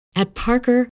At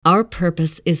Parker, our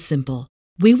purpose is simple.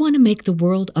 We want to make the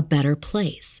world a better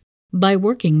place by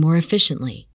working more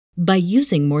efficiently, by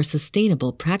using more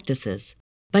sustainable practices,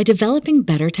 by developing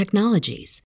better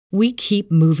technologies. We keep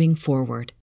moving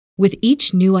forward. With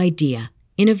each new idea,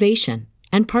 innovation,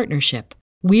 and partnership,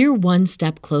 we're one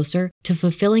step closer to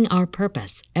fulfilling our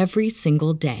purpose every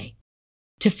single day.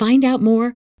 To find out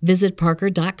more, visit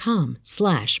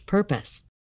parker.com/purpose.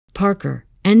 Parker,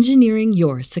 engineering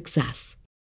your success.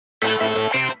 Hello,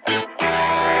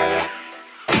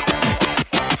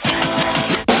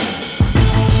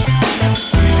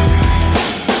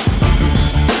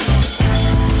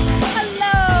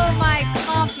 my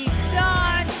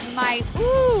confidants, my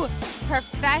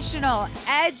professional,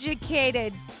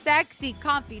 educated, sexy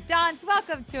confidants.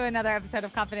 Welcome to another episode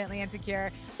of Confidently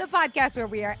Insecure, the podcast where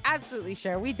we are absolutely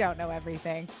sure we don't know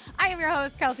everything. I am your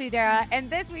host, Kelsey Dara,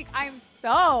 and this week I'm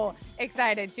so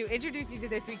excited to introduce you to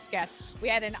this week's guest. We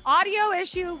had an audio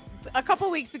issue a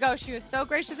couple weeks ago. She was so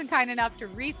gracious and kind enough to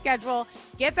reschedule,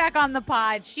 get back on the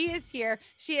pod. She is here.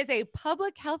 She is a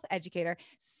public health educator,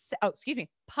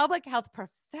 public health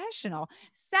professional,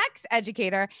 sex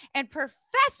educator, and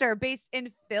professor based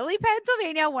in Philly,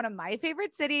 Pennsylvania, one of my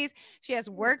favorite cities. She has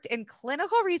worked in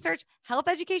clinical research, health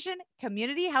education,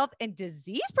 community health, and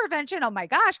disease prevention. Oh my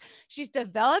gosh. She's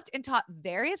developed and taught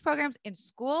various programs in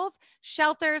schools,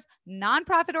 shelters,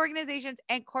 nonprofit organizations,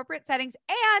 and corporate settings.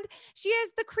 And she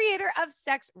is the creator of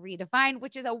Sex Redefined,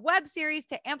 which is a web series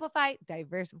to amplify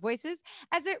diverse voices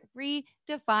as it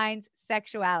redefines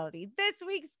sexuality. This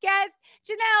week's guest,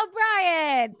 JANIELLE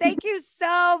Bryan. Thank you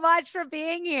so much for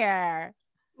being here.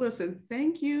 Listen,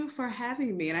 thank you for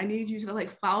having me. And I need you to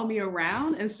follow me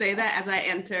around and say that as I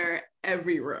enter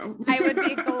every room. I would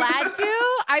be glad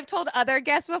to. I've told other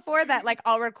guests before that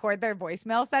I'll record their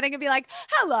voicemail setting and be like,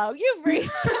 hello, you've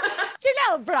reached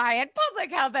JANIELLE Bryan,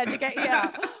 public health educator.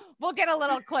 Yeah. We'll get a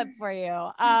little clip for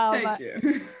you. Thank you.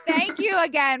 Thank you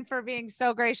again for being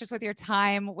so gracious with your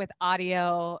time with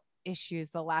audio issues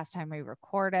the last time we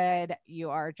recorded. You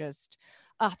are just,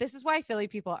 this is why Philly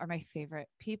people are my favorite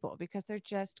people, because they're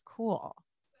just cool.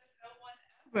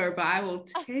 But I will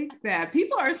take that.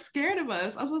 People are scared of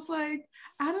us. I was just like,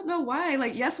 I don't know why.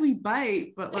 Yes, we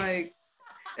bite, but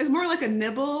it's more like a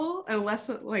nibble and less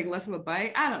of a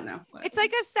bite. I don't know. It's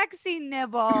like a sexy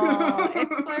nibble.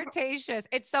 It's flirtatious.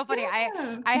 It's so funny.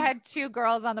 Yeah. I had two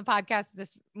girls on the podcast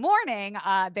this morning.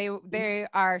 They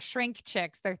are shrink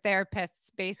chicks. They're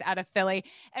therapists based out of Philly.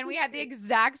 And we had the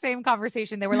exact same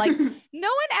conversation. They were like, no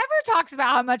one ever talks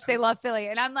about how much they love Philly.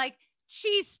 And I'm like,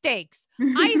 cheesesteaks,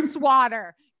 ice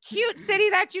water, cute city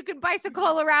that you can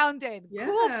bicycle around in. Yes.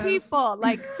 Cool people.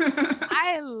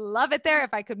 I love it there.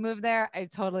 If I could move there, I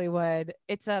totally would.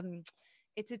 It's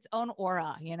its own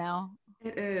aura, you know?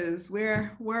 It is.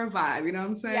 We're a vibe, you know what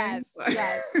I'm saying?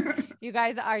 Yes. You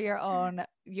guys are your own.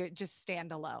 You just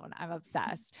stand alone. I'm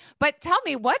obsessed. But tell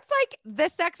me, what's the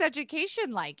sex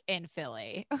education in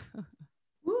Philly?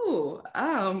 Ooh,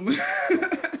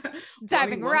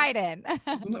 diving right in.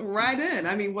 Right in.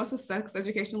 I mean, what's the sex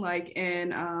education like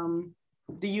in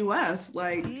the US?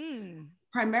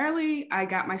 Primarily, I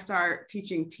got my start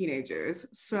teaching teenagers.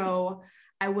 So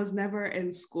I was never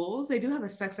in schools. They do have a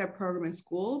sex ed program in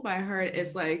school, but I heard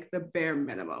it's the bare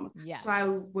minimum. Yeah. So I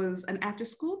was an after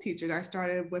school teacher. I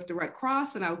started with the Red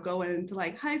Cross, and I would go into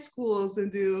high schools and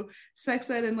do sex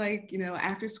ed and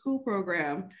after school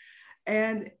program.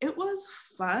 And it was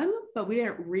fun, but we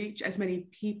didn't reach as many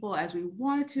people as we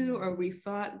wanted to, or we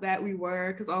thought that we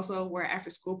were, because also we're an after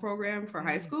school program for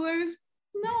high schoolers.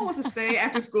 No one wants to stay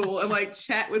after school and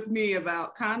chat with me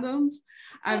about condoms.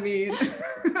 I mean,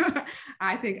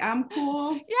 I think I'm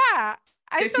cool. Yeah,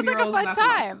 I sounds like a fun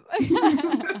time.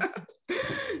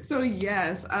 So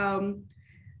yes, I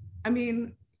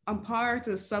mean, on par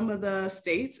to some of the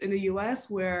states in the US,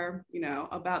 we're,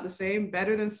 about the same,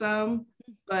 better than some,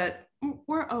 but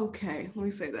we're okay. Let me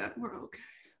say that. We're okay.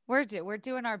 We're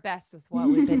doing our best with what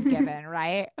we've been given,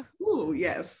 right? Ooh,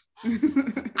 yes.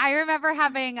 I remember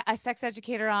having a sex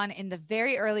educator on in the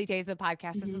very early days of the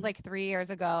podcast. This was 3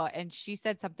 years ago. And she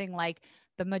said something like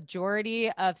the majority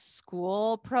of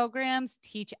school programs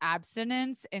teach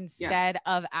abstinence instead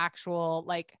of actual,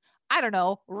 I don't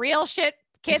know, real shit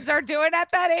kids are doing at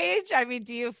that age. I mean,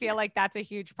 do you feel like that's a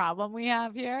huge problem we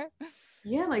have here?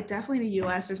 Yeah, definitely in the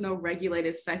US, there's no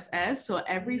regulated sex ed. So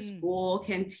every school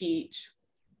can teach,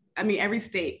 every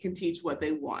state can teach what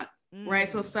they want. Right.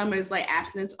 So some is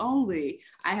abstinence only.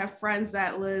 I have friends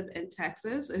that live in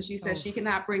Texas, and she says she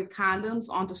cannot bring condoms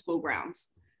onto school grounds.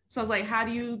 So I was like, how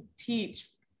do you teach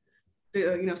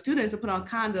the students to put on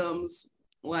condoms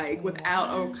like without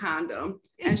a condom.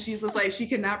 And she's just like, she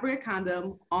cannot bring a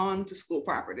condom onto school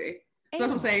property. So that's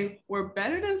what I'm saying. We're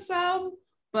better than some,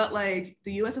 but like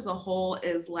the US as a whole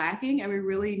is lacking, and we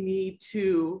really need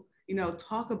to, you know,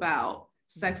 talk about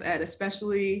sex ed,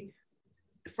 especially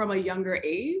from a younger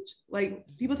age. Like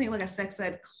people think like a sex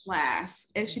ed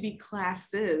class, it should be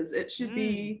classes. It should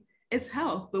be, it's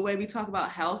health. The way we talk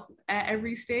about health at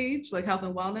every stage, like health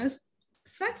and wellness,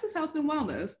 sex is health and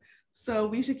wellness. So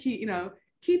we should keep, you know,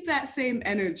 keep that same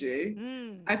energy.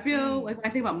 I feel like when I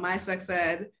think about my sex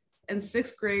ed, in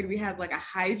 6th grade, we had like a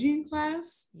hygiene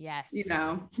class. Yes. You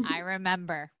know, I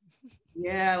remember.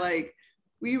 Yeah, like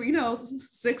we, you know,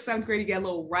 6th, 7th grade, you get a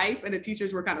little ripe, and the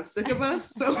teachers were kind of sick of us.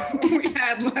 So we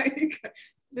had like,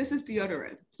 this is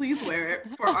deodorant. Please wear it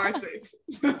for our sakes.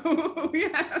 So we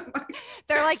had like,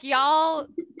 they're like, y'all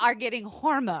are getting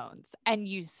hormones and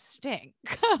you stink.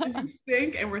 You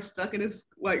stink, and we're stuck in this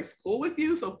like school with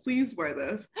you. So please wear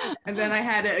this. And then I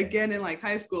had it again in like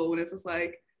high school when it's just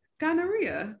like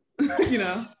gonorrhea. You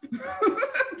know,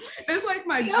 it's like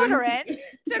my deodorant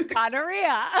to gonorrhea.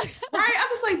 Right. I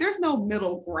was just like, there's no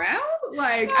middle ground.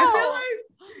 Like, No. I feel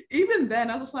like even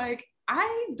then I was just like,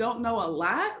 I don't know a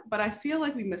lot, but I feel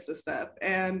like we missed a step.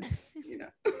 And, you know,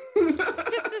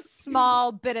 just a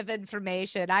small bit of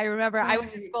information. I remember I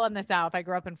went to school in the South. I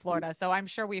grew up in Florida, so I'm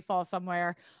sure we fall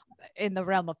somewhere in the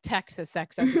realm of Texas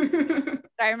sex ed.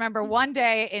 I remember one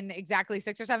day in exactly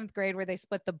 6th or 7th grade where they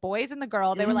split the boys and the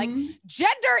girl. They were like,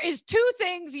 gender is 2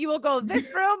 things. You will go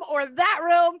this room or that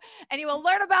room, and you will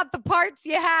learn about the parts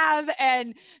you have,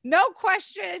 and no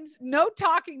questions, no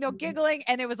talking, no giggling.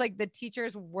 And it was like the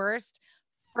teacher's worst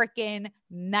freaking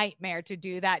nightmare to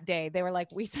do that day. They were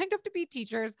like, we signed up to be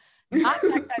teachers, not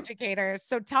sex educators.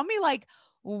 So tell me, like,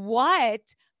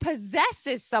 what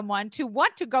possesses someone to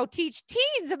want to go teach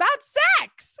teens about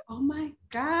sex? Oh my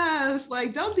gosh,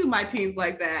 like don't do my teens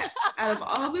like that. Out of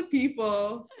all the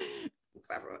people,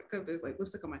 except for because there's like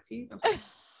lipstick on my teeth.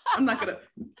 I'm not gonna.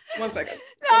 1 second.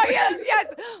 No,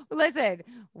 yes. Listen,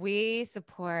 we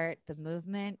support the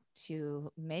movement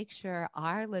to make sure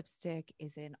our lipstick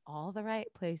is in all the right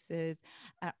places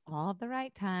at all the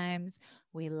right times.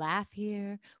 We laugh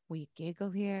here, we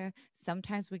giggle here.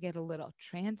 Sometimes we get a little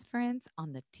transference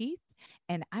on the teeth.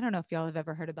 And I don't know if y'all have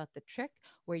ever heard about the trick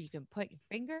where you can put your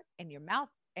finger in your mouth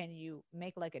and you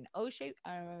make like an O shape,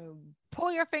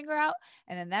 pull your finger out,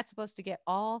 and then that's supposed to get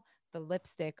all the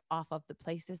lipstick off of the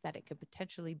places that it could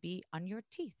potentially be on your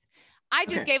teeth. I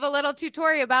just gave a little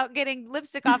tutorial about getting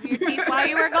lipstick off of your teeth while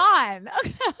you were gone.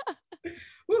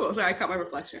 Ooh, sorry, I caught my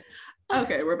reflection.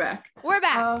 Okay, we're back. We're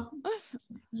back.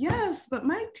 Yes, but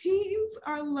my teens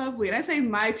are lovely. And I say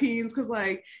my teens because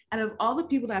like out of all the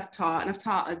people that I've taught, and I've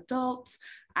taught adults,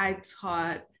 I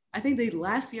think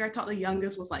last year I taught the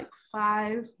youngest was like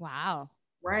 5. Wow.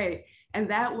 Right. And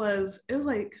it was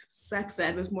like sex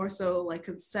ed, was more so like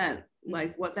consent,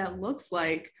 like what that looks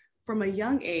like from a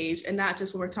young age, and not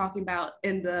just when we're talking about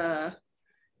in the,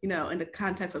 you know, in the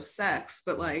context of sex,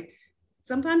 but like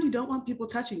sometimes you don't want people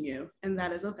touching you, and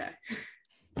that is okay.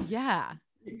 Yeah.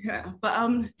 Yeah.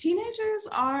 But teenagers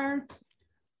are,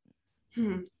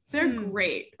 they're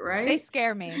great, right? They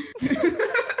scare me.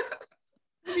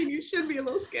 I mean, you should be a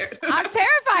little scared. I'm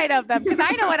terrified of them because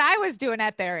I know what I was doing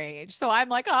at their age. So I'm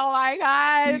like, oh my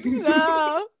God,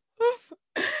 no.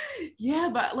 Yeah,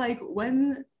 but like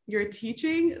when you're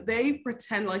teaching, they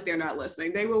pretend like they're not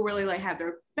listening. They will really like have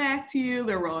their back to you.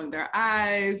 They're rolling their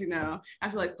eyes, you know,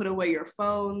 have to like put away your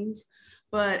phones.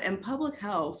 But in public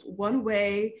health, one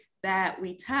way that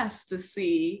we test to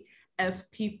see if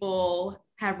people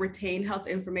have retained health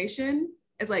information,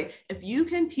 it's like, if you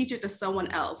can teach it to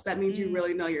someone else, that means you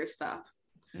really know your stuff.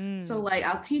 So like,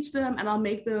 I'll teach them and I'll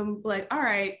make them like, all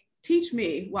right, teach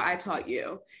me what I taught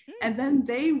you. And then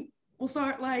they will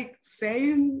start like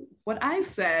saying what I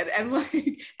said and like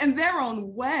in their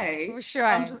own way. Sure.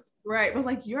 Right. But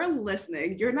like, you're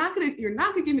listening. You're not gonna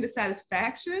give me the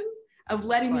satisfaction of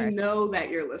letting me know that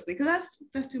you're listening, because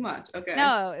that's too much. Okay.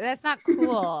 No, that's not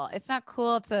cool. It's not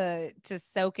cool to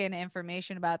soak in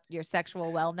information about your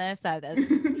sexual wellness at a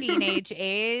teenage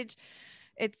age.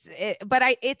 It's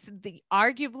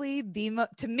arguably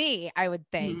to me, I would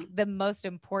think the most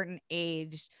important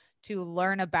age to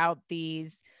learn about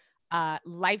these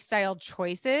lifestyle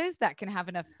choices that can have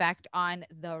an effect on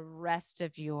the rest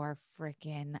of your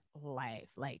freaking life.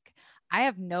 Like, I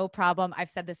have no problem. I've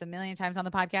said this a million times on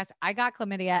the podcast. I got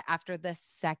chlamydia after the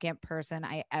second person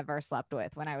I ever slept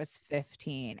with when I was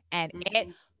 15. And it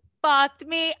fucked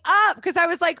me up because I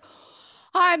was like,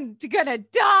 I'm gonna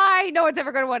die. No one's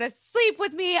ever gonna want to sleep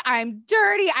with me. I'm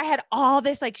dirty. I had all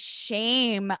this like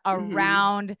shame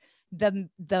around the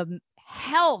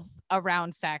health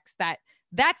around sex,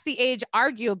 that's the age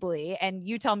arguably, and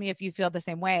you tell me if you feel the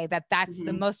same way, that's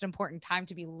the most important time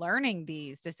to be learning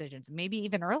these decisions, maybe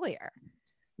even earlier.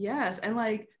 Yes. And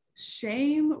like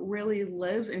shame really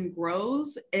lives and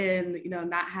grows in,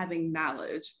 not having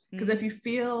knowledge. Because if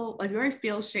you already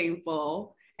feel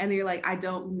shameful and you're like, I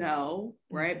don't know,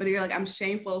 right? But you're like, I'm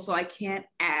shameful, so I can't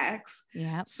ask.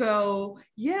 Yeah. So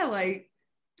yeah, like,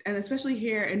 and especially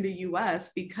here in the US,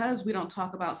 because we don't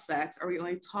talk about sex, or we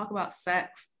only talk about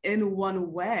sex in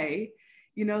one way,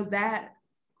 that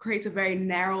creates a very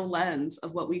narrow lens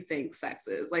of what we think sex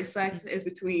is. Like sex is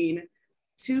between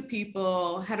two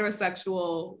people,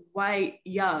 heterosexual, white,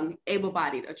 young,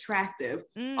 able-bodied, attractive,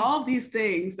 all of these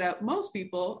things that most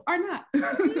people are not.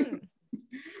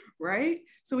 Right?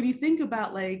 So when you think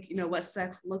about like, what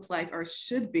sex looks like or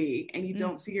should be, and you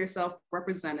don't see yourself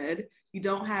represented, you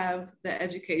don't have the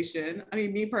education. I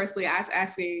mean, me personally, I was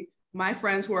asking my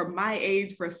friends who are my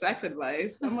age for sex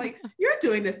advice. I'm like, you're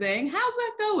doing the thing. How's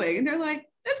that going? And they're like,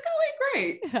 it's going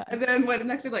great. Yeah. And then the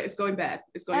next day, like, it's going bad.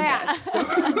 It's going bad.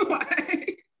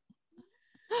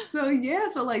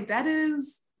 So like that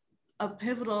is a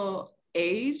pivotal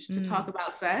age to talk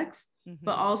about sex,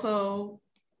 but also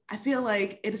I feel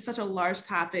like it is such a large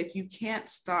topic. You can't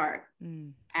start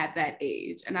at that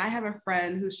age. And I have a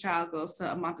friend whose child goes to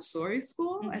a Montessori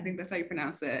school. I think that's how you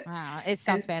pronounce it. Wow, it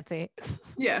sounds fancy.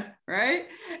 Yeah, right?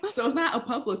 So it's not a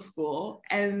public school.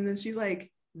 And she's like,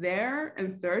 they're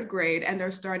in third grade and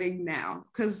they're starting now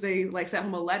because they like sent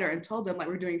home a letter and told them like,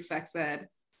 we're doing sex ed.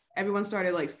 Everyone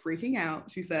started like freaking out,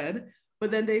 she said.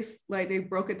 But then they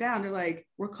broke it down. They're like,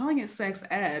 we're calling it sex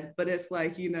ed, but it's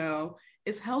like,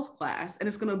 it's health class, and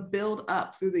it's going to build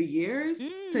up through the years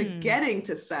to getting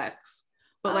to sex.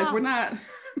 But like, we're not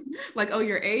like, oh,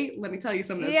 you're 8. Let me tell you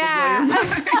something. Yeah.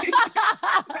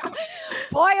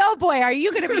 Boy, oh boy, are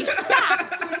you going to be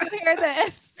shocked when you hear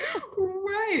this?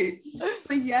 Right.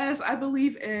 So yes, I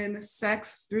believe in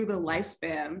sex through the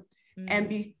lifespan. And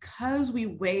because we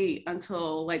wait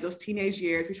until like those teenage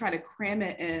years, we try to cram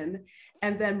it in.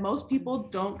 And then most people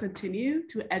don't continue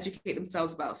to educate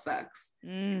themselves about sex.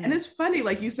 And it's funny,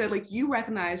 like you said, like you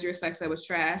recognize your sex ed was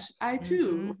trash. I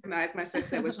too recognize my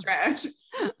sex ed was trash.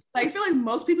 Like, I feel like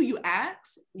most people you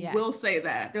ask will say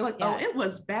that. They're like, oh, it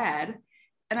was bad.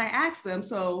 And I asked them,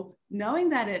 so knowing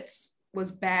that it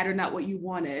was bad or not what you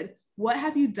wanted, what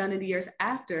have you done in the years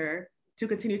after to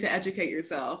continue to educate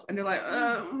yourself? And they're like,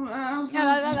 such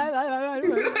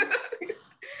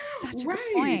a good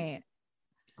point.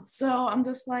 So I'm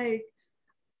just like,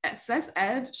 sex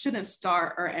ed shouldn't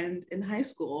start or end in high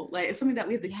school. Like, it's something that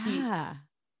we have to keep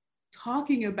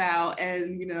talking about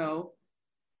and,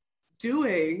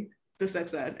 doing the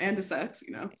sex ed and the sex,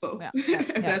 both.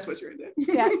 If that's what you're into.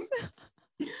 Yes.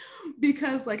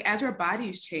 Because like, as our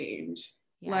bodies change,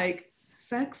 like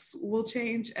sex will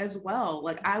change as well.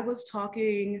 Like, I was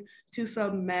talking to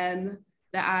some men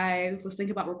that I was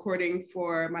thinking about recording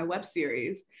for my web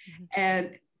series,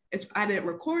 and I didn't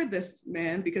record this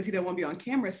man because he didn't want to be on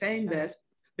camera saying this,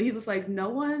 but he's just like, no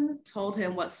one told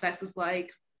him what sex is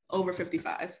like over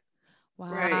 55. Wow.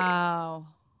 Right?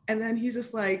 And then he's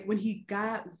just like, when he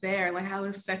got there, like how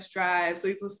his sex drive. So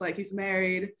he's just like, he's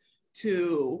married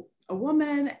to a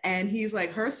woman, and he's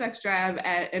like, her sex drive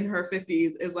in her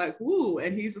 50s is like, woo.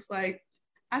 And he's just like,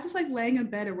 I just like laying in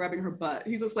bed and rubbing her butt.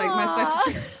 He's just like, my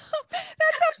sex.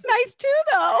 That sounds nice too,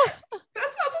 though. That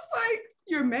sounds just like,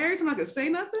 you're married, so I'm not gonna say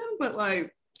nothing, but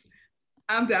like,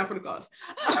 I'm down for the cause.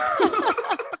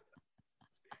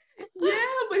 Yeah,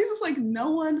 but he's just like,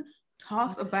 no one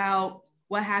talks about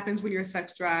what happens when your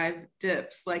sex drive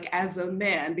dips, like as a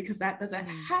man, because that doesn't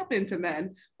happen to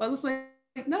men. But it's like,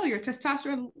 no, your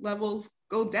testosterone levels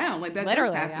go down. Like that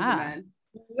does happen to men.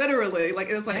 Literally, like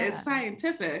it's like it's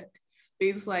scientific. But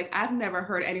he's like, I've never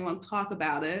heard anyone talk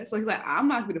about it. So he's like, I'm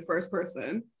not gonna be the first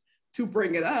person to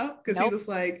bring it up, because he's just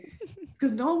like,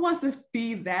 because no one wants to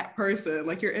be that person.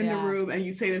 Like, you're in the room and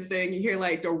you say the thing, you hear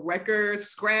like the record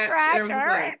scratch and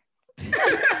everyone's like,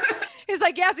 he's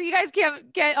like, yeah, so you guys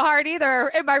can't get hard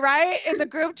either, am I right, in the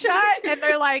group chat? And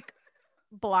they're like,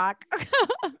 block.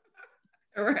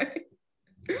 Right.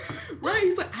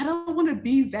 He's like, I don't want to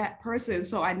be that person,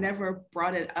 so I never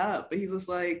brought it up. But he's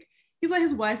like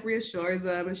his wife reassures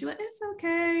him, and she's like, it's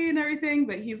okay and everything,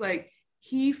 but he's like,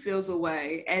 he feels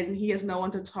away and he has no one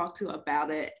to talk to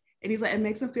about it. And he's like, it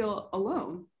makes him feel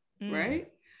alone, right?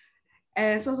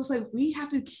 And so it's just like, we have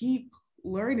to keep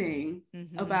learning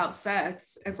about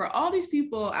sex. And for all these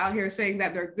people out here saying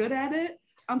that they're good at it,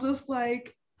 I'm just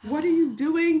like, what are you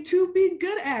doing to be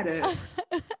good at it?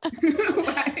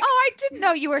 I didn't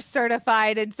know you were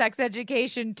certified in sex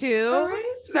education too,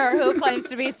 sir, who claims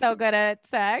to be so good at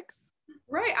sex.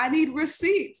 Right. I need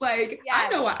receipts. Like, I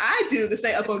know what I do to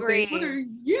stay up on things. What are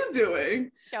you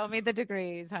doing? Show me the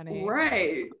degrees, honey.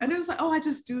 Right. And they're just like, oh, I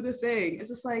just do the thing. It's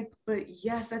just like, but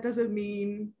yes, that doesn't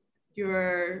mean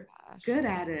you're good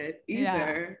at it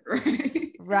either. Yeah.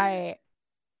 Right. Right.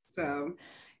 So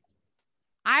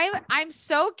I'm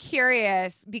so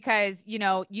curious because, you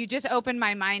know, you just opened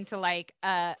my mind to like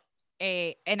an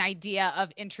idea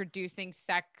of introducing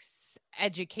sex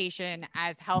education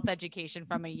as health education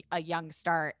from a young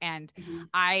start. And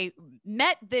I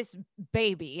met this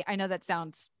baby. I know that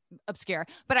sounds obscure,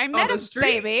 but I met a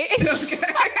baby. Okay.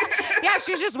 Yeah,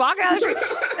 she was just walking down the street.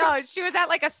 No, she was at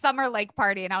like a summer lake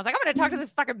party, and I was like, I'm gonna talk to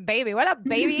this fucking baby. What up,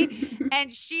 baby?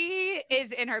 And she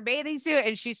is in her bathing suit,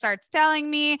 and she starts telling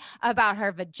me about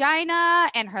her vagina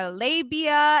and her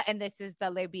labia, and this is the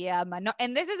labia minor,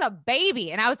 and this is a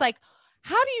baby. And I was like,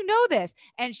 how do you know this?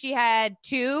 And she had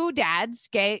two dads,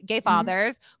 gay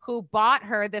fathers, who bought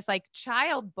her this like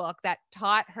child book that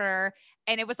taught her,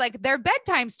 and it was like their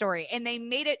bedtime story, and they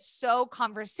made it so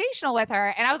conversational with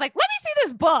her. And I was like, let me see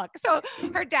this book. So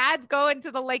her dads go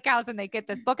into the lake house and they get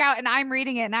this book out, and I'm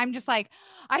reading it, and I'm just like,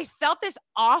 I felt this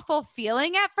awful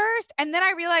feeling at first. And then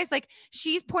I realized like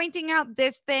she's pointing out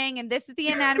this thing, and this is the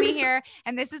anatomy here,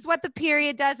 and this is what the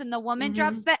period does, and the woman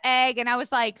drops the egg. And I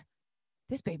was like,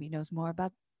 this baby knows more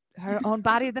about her own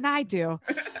body than I do.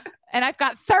 And I've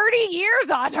got 30 years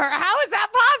on her. How is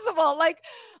that possible? Like,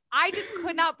 I just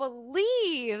could not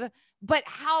believe, but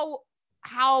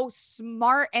how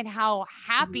smart and how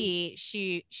happy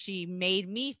she made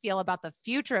me feel about the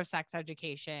future of sex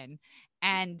education.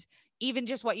 And even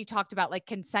just what you talked about, like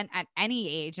consent at any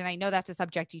age. And I know that's a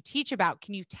subject you teach about.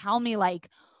 Can you tell me, like,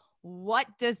 what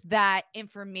does that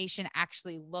information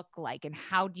actually look like, and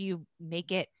how do you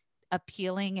make it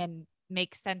appealing and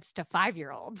make sense to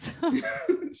 5-year-olds?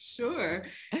 Sure.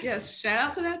 Yes. Shout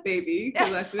out to that baby,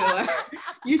 because I feel like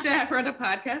you should have her on the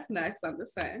podcast next. I'm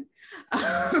just saying.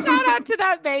 Shout out to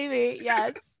that baby.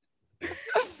 Yes.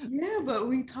 Yeah, but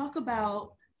we talk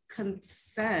about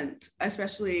consent,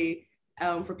 especially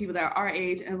for people that are our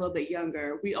age and a little bit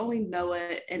younger. We only know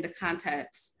it in the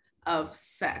context of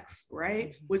sex,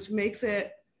 right? Which makes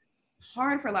it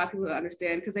hard for a lot of people to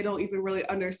understand, because they don't even really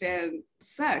understand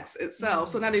sex itself.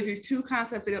 So now there's these two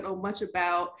concepts they don't know much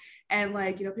about. And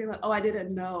like, you know, people are like, oh, I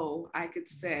didn't know I could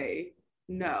say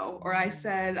no, or I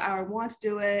said I want to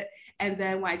do it, and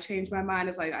then when I changed my mind,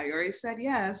 it's like I already said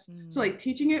yes. So like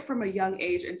teaching it from a young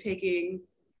age and taking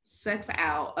sex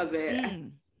out of it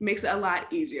makes it a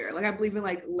lot easier. Like I believe in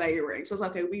like layering. So it's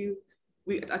like, okay,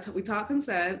 we talk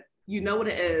consent. You know what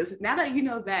it is. Now that you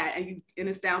know that, and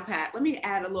it's down pat, let me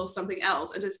add a little something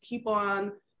else and just keep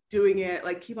on doing it.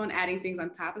 Like keep on adding things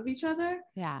on top of each other.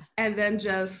 Yeah. And then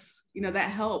just, you know, that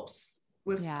helps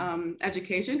with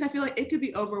education. I feel like it could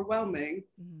be overwhelming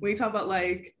when you talk about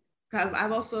like, because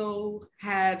I've also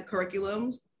had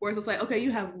curriculums where it's like, okay,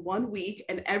 you have 1 week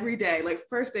and every day, like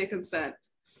first day consent,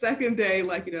 second day,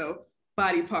 like, you know,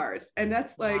 body parts. And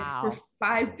that's like for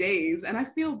 5 days. And I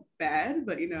feel bad,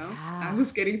 but you know, I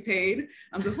was getting paid.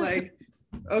 I'm just like,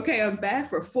 okay, I'm back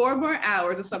for 4 more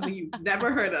hours of something you've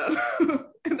never heard of.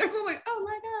 And they're just like, oh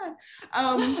my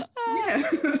God. Yeah.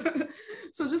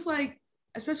 So just like,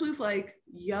 especially with like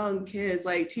young kids,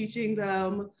 like teaching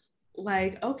them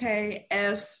like, okay,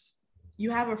 if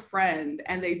you have a friend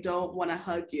and they don't want to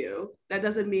hug you, that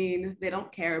doesn't mean they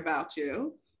don't care about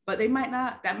you. But that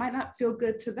might not feel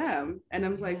good to them. And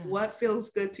I'm like, what feels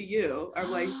good to you? Or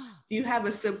like, do you have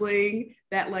a sibling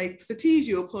that likes to tease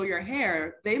you or pull your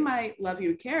hair? They might love you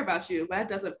and care about you, but that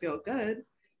doesn't feel good.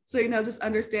 So, you know, just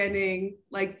understanding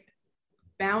like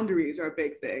boundaries are a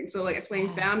big thing. So like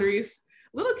explaining boundaries.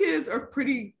 Little kids are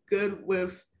pretty good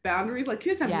with boundaries. Like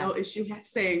kids have no issue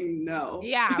saying no.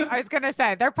 Yeah, I was going to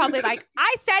say, they're probably like,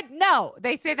 I said no.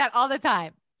 They say that all the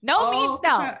time. No means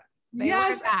no.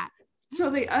 Yes. So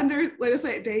they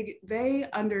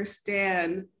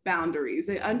understand boundaries.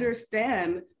 They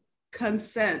understand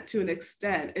consent to an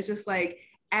extent. It's just like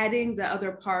adding the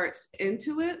other parts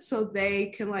into it so they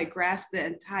can like grasp the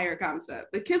entire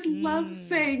concept. The kids love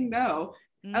saying no.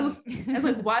 I was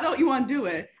like, why don't you want to do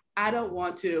it? I don't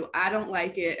want to. I don't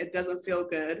like it. It doesn't feel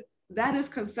good. That is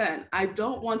consent. I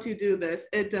don't want to do this.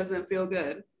 It doesn't feel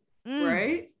good.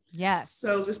 Right? Yes.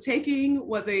 So just taking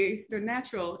what their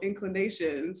natural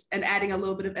inclinations and adding a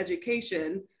little bit of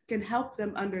education can help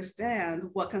them understand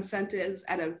what consent is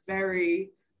at a very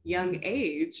young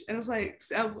age. And it's like,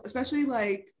 especially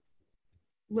like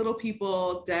little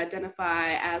people that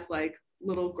identify as like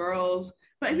little girls,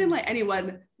 but even like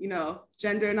anyone, you know,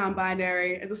 gender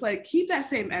non-binary, it's just like keep that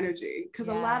same energy, because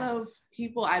a lot of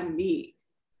people I meet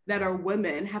that are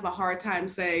women have a hard time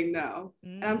saying no.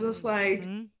 And I'm just like,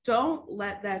 don't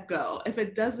let that go. If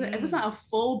it doesn't, if it's not a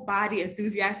full body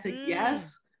enthusiastic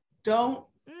yes, don't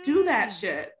do that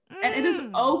shit. And it is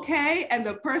okay, and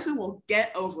the person will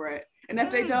get over it. And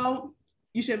if they don't,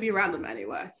 you shouldn't be around them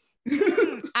anyway.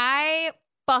 I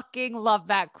fucking love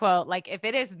that quote. Like, if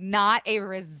it is not a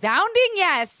resounding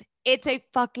yes, it's a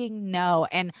fucking no.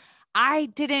 And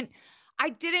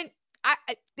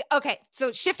okay.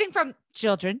 So shifting from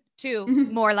children to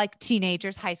more like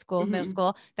teenagers, high school, middle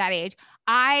school, that age,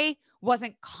 I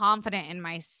wasn't confident in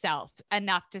myself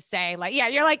enough to say like, yeah,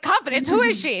 you're like confidence. Who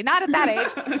is she? Not at that age.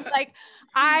 Like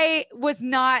I was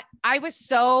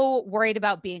so worried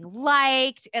about being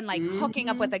liked and like hooking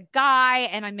up with a guy,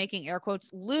 and I'm making air quotes,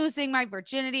 losing my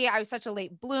virginity. I was such a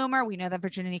late bloomer. We know that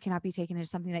virginity cannot be taken. It is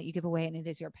something that you give away, and it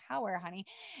is your power, honey.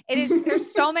 It is,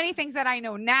 there's so many things that I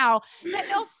know now that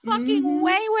no fucking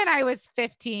way when I was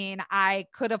 15, I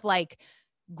could have like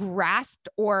grasped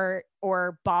or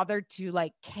bothered to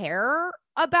like care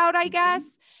about, I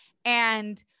guess.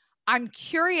 And I'm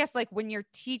curious, like when you're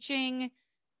teaching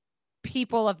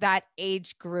people of that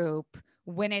age group,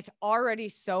 when it's already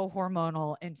so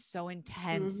hormonal and so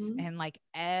intense and like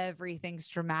everything's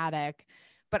dramatic,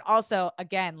 but also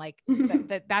again, like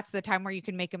that's the time where you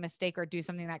can make a mistake or do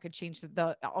something that could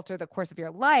alter the course of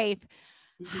your life.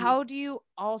 How do you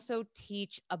also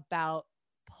teach about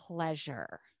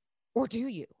pleasure, or do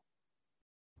you?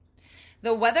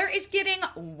 The weather is getting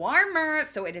warmer,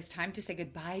 so it is time to say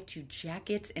goodbye to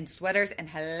jackets and sweaters and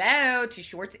hello to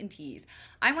shorts and tees.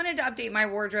 I wanted to update my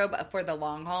wardrobe for the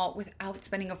long haul without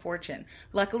spending a fortune.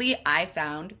 Luckily, I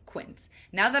found Quince.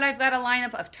 Now that I've got a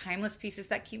lineup of timeless pieces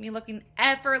that keep me looking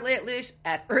effortlessly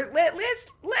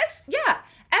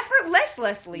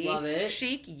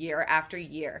chic year after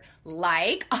year,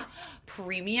 like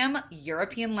premium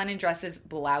European linen dresses,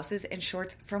 blouses, and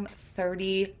shorts from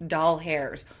 30 doll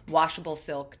hairs, washable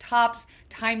silk tops,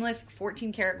 timeless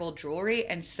 14-karat gold jewelry,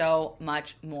 and so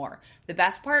much more. The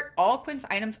best part, all Quince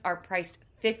items are priced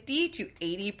 50 to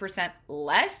 80%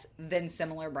 less than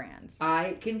similar brands.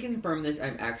 I can confirm this.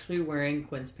 I'm actually wearing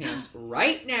Quince pants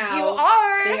right now. You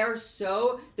are? They are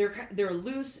so, they're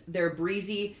loose, they're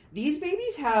breezy. These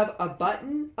babies have a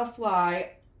button, a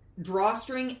fly,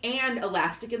 drawstring, and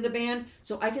elastic in the band.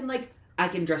 So I can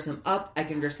dress them up, I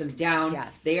can dress them down.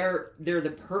 Yes. They're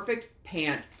the perfect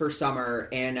pant for summer,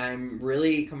 and I'm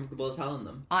really comfortable as hell in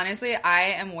them. Honestly,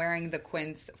 I am wearing the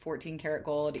Quince 14-karat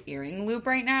gold earring loop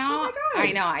right now. Oh my God.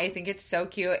 I know. I think it's so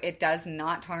cute. It does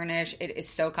not tarnish. It is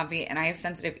so comfy, and I have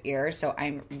sensitive ears, so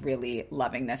I'm really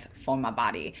loving this for my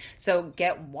body. So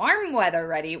get warm weather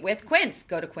ready with Quince.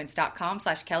 Go to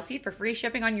quince.com/Kelsey for free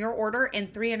shipping on your order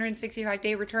and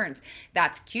 365-day returns.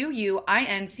 That's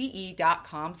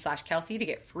QUINCE.com/Kelsey to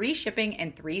get free shipping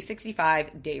and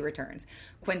 365-day returns.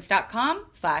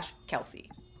 Quince.com/Kelsey.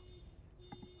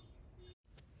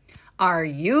 Are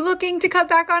you looking to cut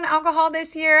back on alcohol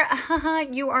this year?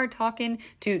 You are talking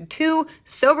to two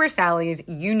sober Sallys.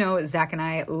 You know Zach and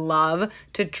I love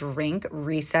to drink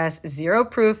Recess Zero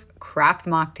Proof craft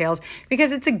mocktails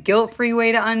because it's a guilt-free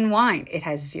way to unwind. It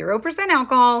has 0%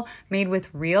 alcohol, made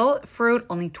with real fruit,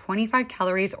 only 25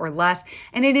 calories or less,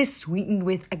 and it is sweetened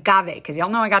with agave because y'all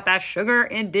know I got that sugar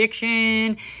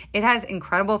addiction. It has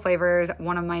incredible flavors.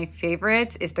 One of my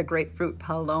favorites is the grapefruit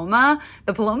Paloma.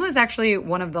 The Paloma is actually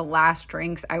one of the last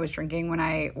drinks I was drinking when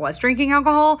I was drinking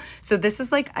alcohol. So this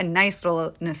is like a nice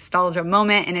little nostalgia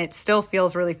moment, and it still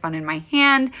feels really fun in my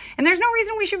hand. And there's no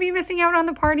reason we should be missing out on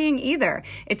the partying either.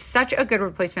 It's such a good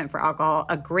replacement for alcohol,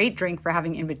 a great drink for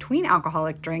having in between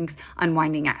alcoholic drinks,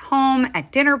 unwinding at home,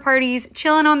 at dinner parties,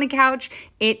 chilling on the couch.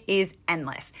 It is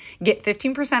endless. Get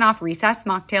 15% off Recess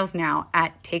mocktails now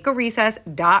at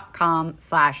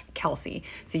takearecess.com/Kelsey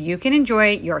so you can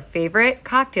enjoy your favorite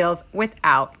cocktails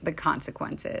without the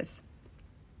consequences.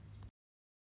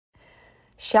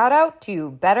 Shout out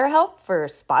to BetterHelp for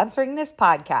sponsoring this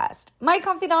podcast. My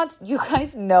confidants, you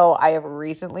guys know I have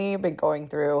recently been going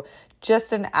through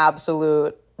just an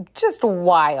absolute, just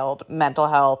wild mental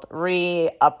health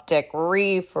uptick,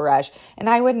 refresh. And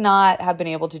I would not have been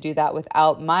able to do that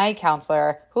without my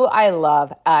counselor, who I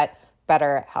love, at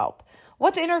BetterHelp.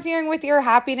 What's interfering with your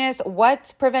happiness?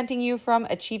 What's preventing you from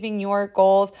achieving your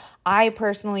goals? I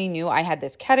personally knew I had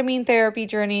this ketamine therapy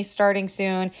journey starting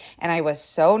soon, and I was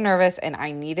so nervous, and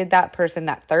I needed that person,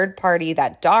 that third party,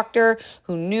 that doctor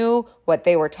who knew what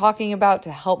they were talking about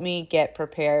to help me get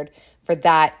prepared for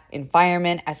that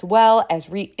environment, as well as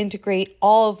reintegrate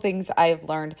all of things I have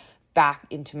learned back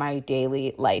into my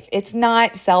daily life. It's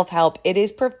not self-help, it is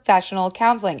professional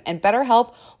counseling, and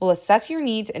BetterHelp will assess your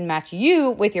needs and match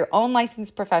you with your own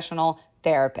licensed professional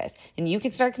therapist, and you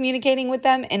can start communicating with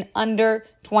them in under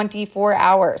 24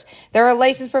 hours. There are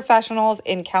licensed professionals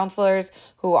and counselors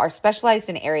who are specialized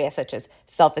in areas such as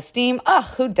self-esteem.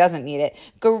 Who doesn't need it?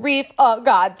 Grief. Oh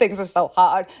God, things are so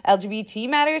hard. LGBT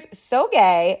matters. So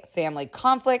gay. Family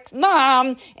conflicts.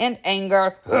 Mom. And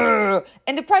anger.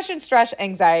 And depression, stress,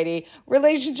 anxiety,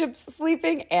 relationships,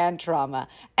 sleeping, and trauma.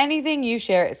 Anything you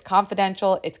share is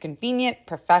confidential. It's convenient,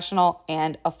 professional,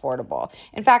 and affordable.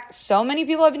 In fact, so many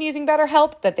people have been using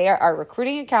BetterHelp that they are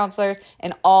recruiting counselors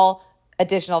in all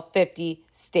additional 50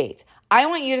 states. I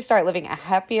want you to start living a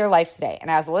happier life today. And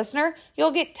as a listener,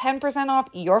 you'll get 10% off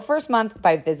your first month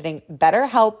by visiting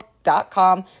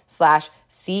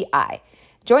betterhelp.com/CI.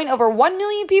 Join over 1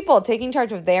 million people taking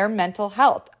charge of their mental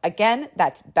health. Again,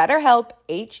 that's BetterHelp,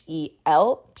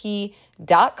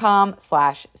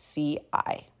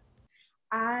 HELP.com/CI.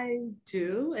 I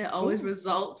do. It always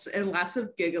results in lots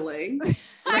of giggling.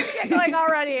 I'm giggling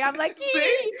already. I'm like,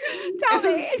 tell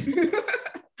me.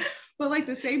 But like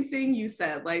the same thing you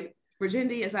said, like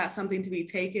virginity is not something to be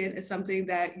taken. It's something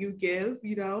that you give,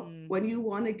 when you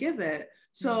want to give it.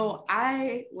 So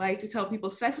I like to tell people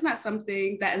sex is not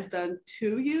something that is done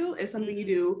to you. It's something you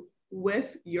do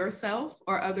with yourself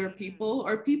or other people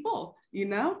or people,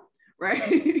 right?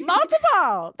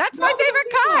 Multiple. That's my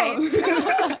favorite kind.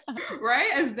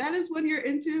 Right? And that is what you're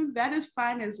into. That is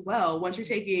fine as well. Once you're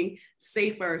taking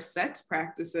safer sex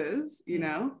practices,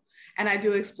 and I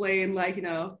do explain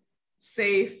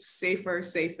safe, safer,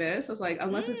 safest. It's like,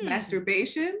 unless it's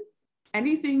masturbation,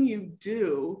 anything you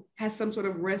do has some sort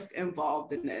of risk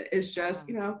involved in it. It's just,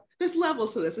 there's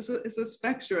levels to this. It's a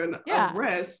spectrum of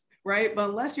risk, right?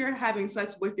 But unless you're having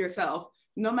sex with yourself,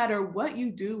 no matter what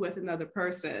you do with another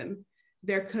person,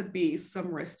 there could be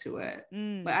some risk to it.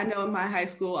 Like I know in my high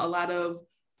school, a lot of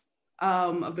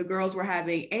the girls were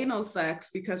having anal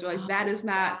sex because they're like, that is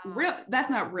not real.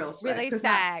 That's not real sex. Really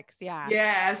sex. Yeah.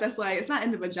 Yes. That's like, it's not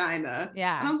in the vagina.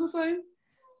 Yeah. And I'm just like,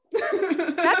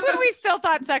 that's when we still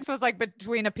thought sex was like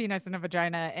between a penis and a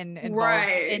vagina and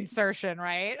insertion,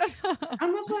 right?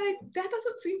 I'm just like, that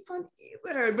doesn't seem fun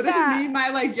either. But this is me, my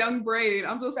like young brain.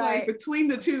 I'm just like, between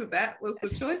the two, that was the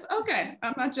choice. Okay,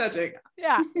 I'm not judging.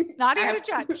 Yeah, not here to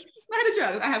judge. Not to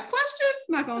judge. I have questions,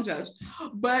 not gonna judge.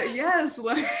 But yes,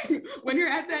 like when you're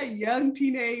at that young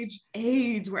teenage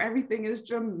age where everything is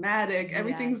dramatic,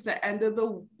 everything's the end of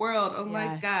the world. Oh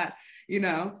my God,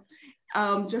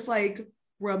 just like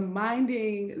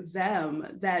reminding them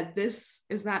that this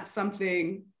is not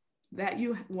something that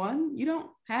you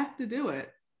don't have to do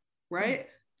it, right?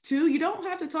 2, you don't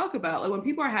have to talk about. Like when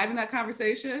people are having that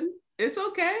conversation, it's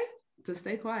okay to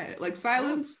stay quiet. Like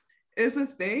silence is a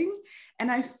thing.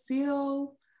 And I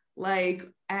feel like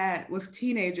with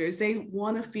teenagers, they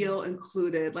want to feel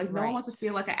included. Like no one wants to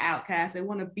feel like an outcast. They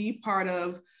want to be part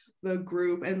of the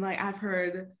group. And like I've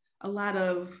heard a lot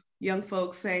of young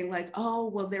folks saying like, oh,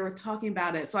 well, they were talking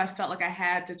about it, so I felt like I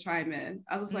had to chime in.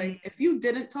 I was like, if you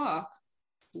didn't talk,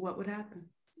 what would happen?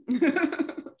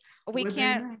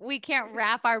 We can't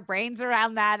wrap our brains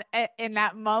around that in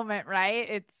that moment, right?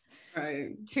 It's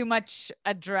too much,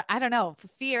 I don't know,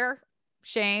 fear,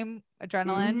 shame,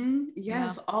 adrenaline.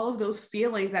 Yes, all of those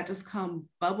feelings that just come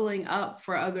bubbling up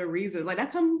for other reasons. Like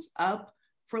that comes up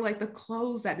for like the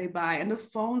clothes that they buy and the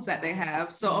phones that they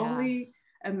have. So only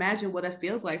imagine what it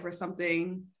feels like for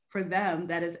something for them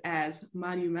that is as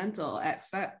monumental as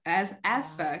sex.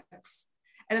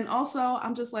 And then also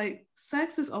I'm just like,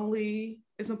 sex is only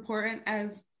as important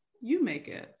as you make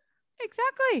it.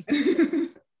 Exactly.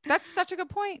 That's such a good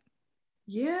point.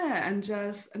 Yeah. And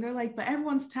they're like, but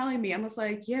everyone's telling me. I'm just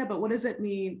like, yeah, but what does it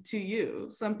mean to you?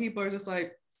 Some people are just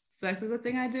like, sex is a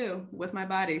thing I do with my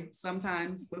body.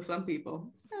 Sometimes with some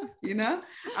people,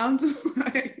 I'm just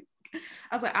like,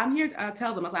 I was like, I'm here,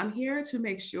 tell them, I'm here to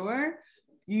make sure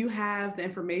you have the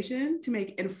information to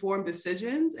make informed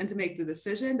decisions and to make the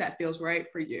decision that feels right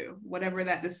for you, whatever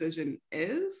that decision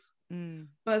is.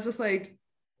 But it's just like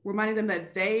reminding them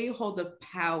that they hold the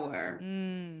power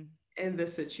in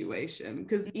this situation.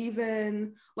 Because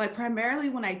even like primarily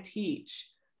when I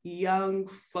teach young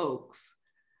folks,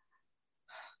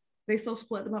 they still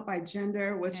split them up by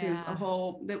gender, which is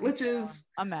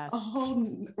a mess, a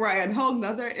whole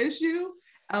nother issue.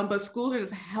 But schools are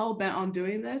just hell bent on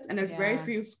doing this. And there's very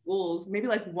few schools, maybe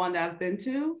like one that I've been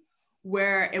to,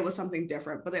 where it was something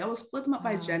different, but they always split them up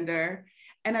by gender.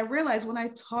 And I realized when I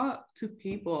talk to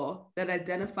people that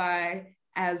identify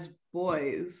as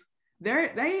boys,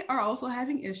 they are also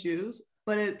having issues,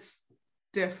 but it's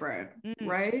different,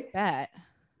 right? Bet.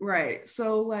 Right.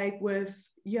 So like with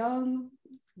young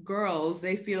girls,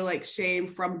 they feel like shame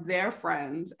from their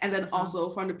friends and then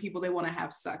also from the people they want to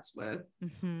have sex with.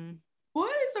 boys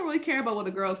don't really care about what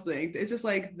the girls think. It's just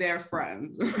like their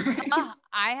friends. Right?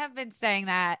 I have been saying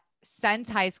that since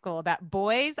high school, that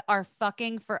boys are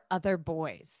fucking for other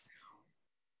boys.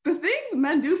 The things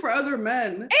men do for other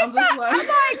men. I'm like, are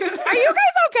you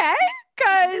guys okay?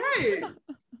 Right.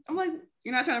 I'm like,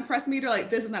 you're not trying to impress me. They're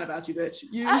like, this is not about you, bitch.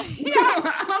 You. Yeah.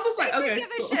 I'm just like, okay. They give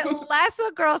a shit less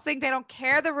what girls think. They don't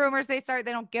care the rumors they start.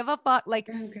 They don't give a fuck. Like,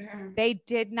 they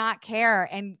did not care.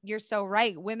 And you're so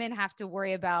right. Women have to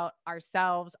worry about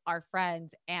ourselves, our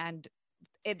friends, and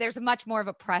there's much more of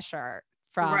a pressure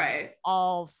from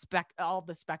all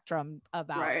the spectrum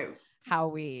about how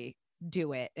we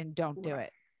do it and don't do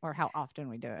it, or how often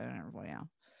we do it. And everybody, you know.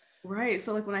 Right.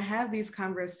 So like when I have these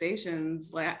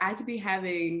conversations, like I could be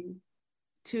having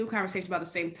 2 conversations about the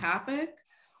same topic,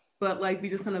 but like we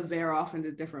just kind of veer off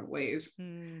into different ways.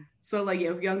 So like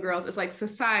with young girls, it's like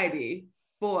society,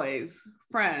 boys,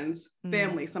 friends,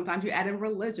 family. Sometimes you add in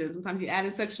religion, sometimes you add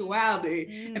in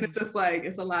sexuality. And it's just like,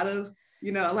 it's a lot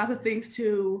of things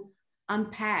to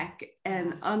unpack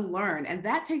and unlearn. And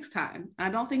that takes time. I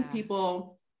don't think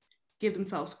people give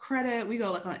themselves credit. We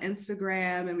go like on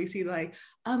Instagram and we see like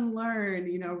unlearn,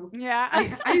 you know. Yeah.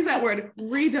 I use that word,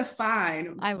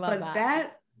 redefine. I love but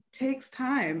that takes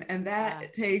time, and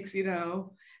that takes, you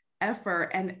know,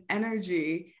 effort and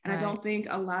energy. And I don't think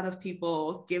a lot of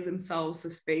people give themselves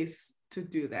the space to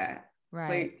do that. Right.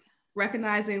 Like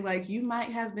recognizing like you might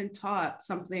have been taught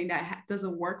something that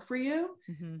doesn't work for you,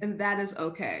 and that is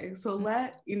okay. So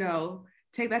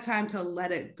take that time to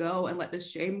let it go and let the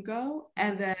shame go,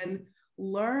 and then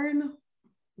learn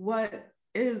what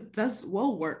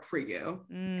will work for you,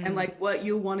 and like what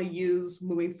you want to use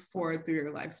moving forward through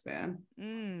your lifespan.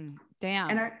 Damn.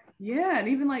 And and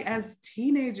even like as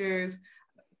teenagers,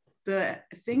 the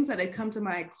things that they come to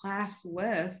my class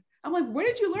with, I'm like, where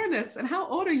did you learn this? And how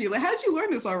old are you? Like, how did you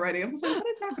learn this already? I'm just like, what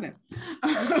is happening?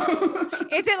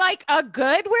 Is it like a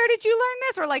good, where did you learn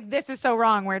this? Or like, this is so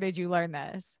wrong, where did you learn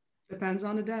this? Depends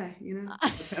on the day, you know?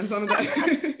 Depends on the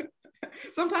day.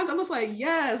 Sometimes I'm just like,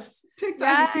 yes,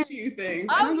 TikTok is teaching you things.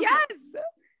 Oh, yes.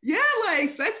 Like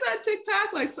sex ed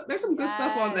TikTok, like there's some good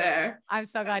stuff on there. I'm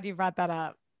so glad you brought that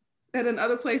up. And in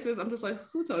other places, I'm just like,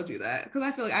 who told you that? Because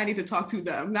I feel like I need to talk to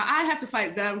them. Now I have to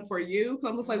fight them for you. Because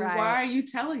I'm just like, why are you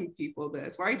telling people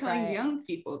this? Why are you telling young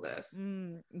people this?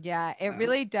 It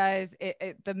really does.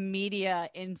 The media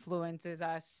influences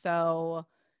us so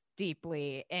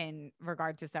deeply in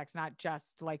regard to sex, not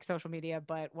just like social media,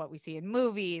 but what we see in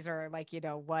movies, or like, you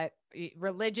know, what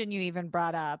religion you even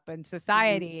brought up, and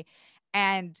society.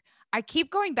 And I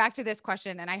keep going back to this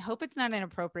question, and I hope it's not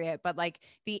inappropriate, but like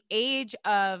the age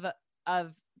of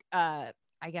I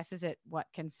guess, is it what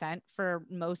consent for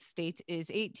most states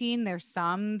is 18. There's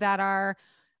some that are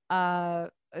a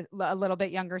little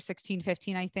bit younger, 16,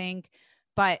 15, I think.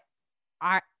 But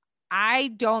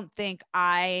I don't think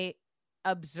I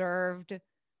observed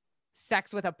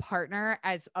sex with a partner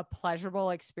as a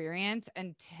pleasurable experience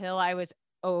until I was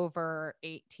over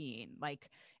 18. Like,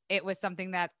 it was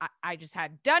something that I just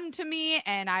had done to me,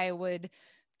 and I would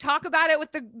talk about it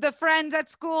with the friends at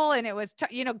school, and it was,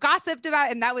 gossiped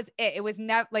about. And that was it. It was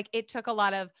never like, it took a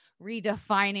lot of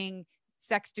redefining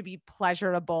sex to be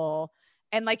pleasurable.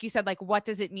 And like you said, like, what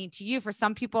does it mean to you? For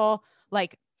some people,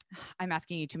 like, I'm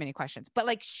asking you too many questions, but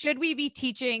like, should we be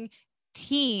teaching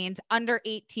teens under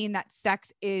 18 that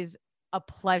sex is a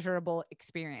pleasurable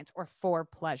experience or for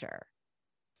pleasure?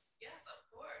 Yes, of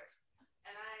course.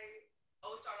 And I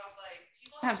always start off like,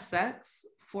 people have sex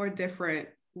for different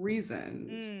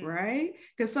reasons, right?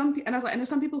 Because there's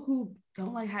some people who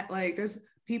don't like there's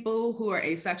people who are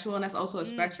asexual, and that's also a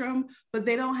spectrum, but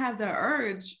they don't have the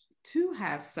urge to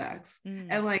have sex.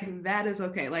 And like, that is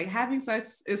okay. Like, having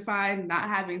sex is fine. Not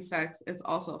having sex is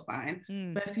also fine.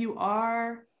 But if you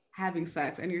are having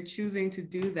sex and you're choosing to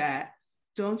do that,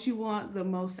 don't you want the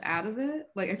most out of it?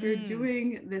 Like, if you're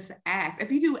doing this act,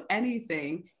 if you do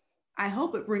anything, I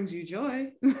hope it brings you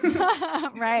joy.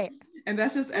 Right. And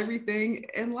that's just everything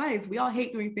in life. We all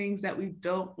hate doing things that we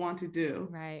don't want to do.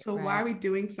 Right. So why are we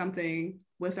doing something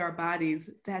with our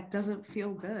bodies that doesn't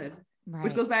feel good? Right.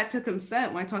 Which goes back to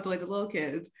consent. When I talk to like the little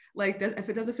kids, like if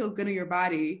it doesn't feel good in your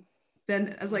body,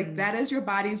 then it's like, that is your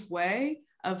body's way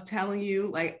of telling you,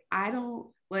 like, I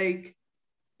don't like,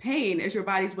 pain is your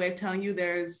body's way of telling you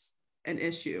there's an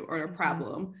issue or a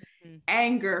problem.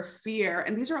 Anger, fear,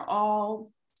 and these are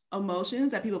all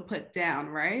emotions that people put down,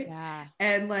 right? Yeah.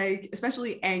 And like,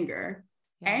 especially anger.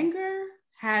 Anger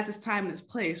has its time and its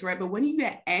place, right? But when you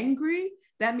get angry,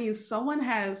 that means someone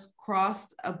has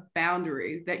crossed a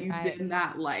boundary that you did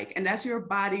not like. And that's your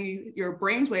body, your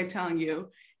brain's way of telling you,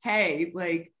 hey,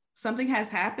 like, something has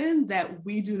happened that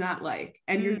we do not like,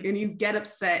 and you get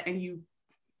upset and you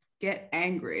get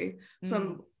angry.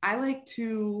 So I like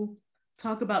to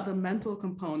talk about the mental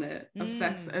component of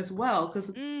sex as well,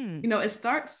 because you know, it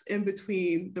starts in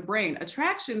between the brain.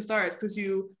 Attraction starts because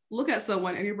you look at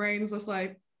someone and your brain's just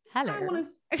like, hello,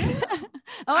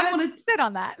 I want to sit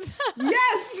on that.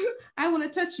 Yes, I want to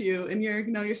touch you in your,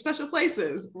 you know, your special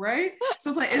places, right?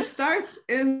 So it's like it starts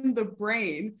in the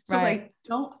brain. So it's like,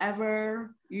 don't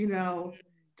ever, you know,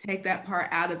 take that part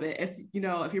out of it. If, you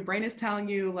know, if your brain is telling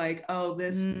you like, oh,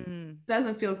 this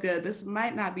doesn't feel good, this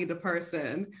might not be the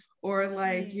person, or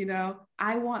like, you know,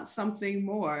 I want something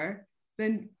more,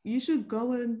 then you should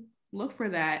go and look for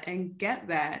that and get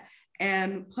that.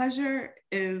 And pleasure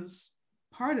is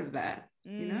part of that,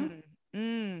 you know?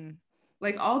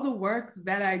 Like all the work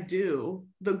that I do,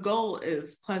 the goal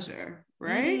is pleasure,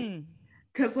 right?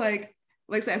 Because like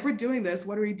I said, if we're doing this,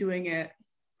 what are we doing it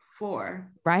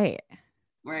for? Right.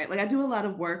 Like I do a lot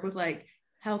of work with like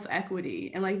health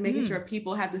equity and like making sure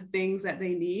people have the things that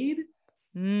they need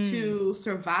to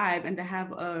survive and to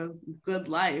have a good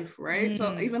life, right?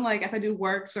 So even like if I do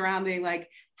work surrounding like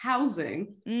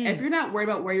housing, if you're not worried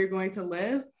about where you're going to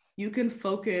live, you can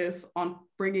focus on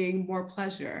bringing more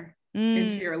pleasure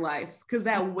into your life, because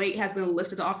that weight has been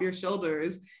lifted off your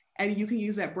shoulders and you can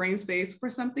use that brain space for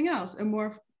something else and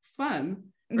more fun.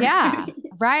 Right? Yeah.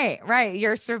 Right.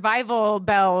 Your survival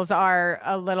bells are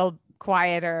a little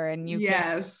quieter and you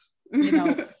can, you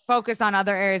know, focus on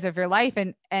other areas of your life.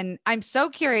 And I'm so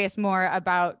curious more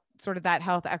about sort of that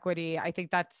health equity. I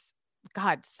think that's,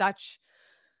 God, such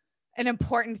an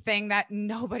important thing that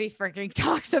nobody freaking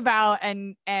talks about.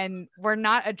 And we're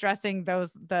not addressing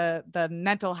the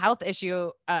mental health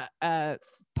issue,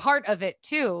 part of it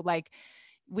too. Like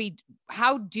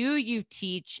how do you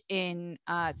teach in,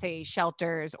 say,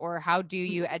 shelters, or how do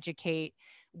you educate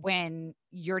when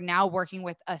you're now working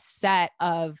with a set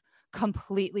of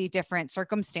completely different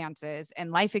circumstances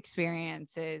and life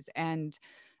experiences and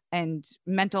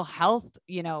mental health,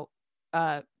 you know,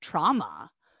 trauma?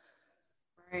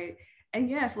 Right. And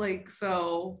yes, like,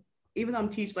 so even though I'm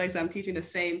teaching the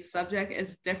same subject,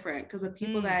 it's different because the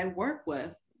people that I work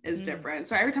with is different.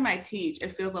 So every time I teach,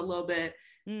 it feels a little bit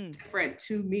different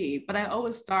to me, but I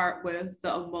always start with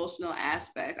the emotional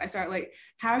aspect. I start like,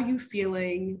 how are you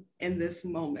feeling in this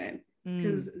moment?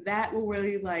 Because that will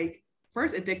really like,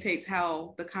 first it dictates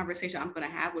how the conversation I'm going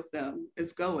to have with them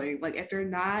is going. Like if they're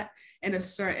not in a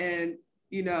certain,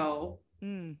 you know,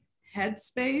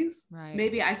 headspace,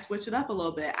 maybe I switch it up a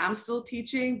little bit. I'm still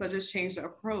teaching, but just change the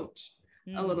approach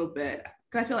a little bit.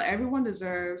 Because I feel like everyone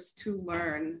deserves to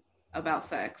learn about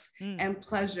sex and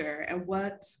pleasure and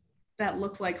what that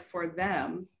looks like for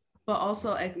them, but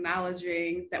also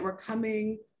acknowledging that we're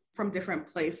coming from different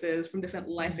places, from different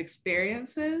life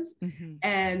experiences,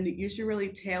 and you should really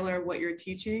tailor what you're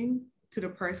teaching to the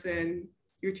person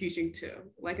you're teaching to.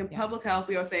 Like in public health,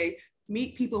 we always say,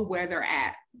 meet people where they're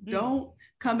at. Don't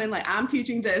come in like, I'm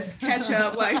teaching this, catch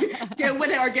up, like get with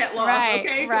it or get lost,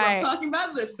 okay? Because I'm talking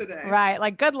about this today. Right,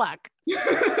 like good luck.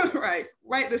 Right,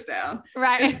 write this down.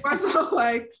 Right. It's more so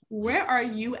like, where are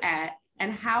you at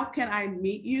and how can I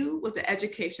meet you with the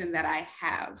education that I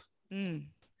have?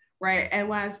 Right, and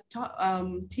when I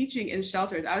was teaching in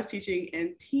shelters, I was teaching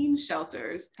in teen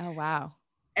shelters. Oh, wow.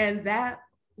 And that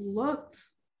looked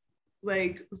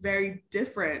like very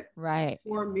different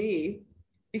for me,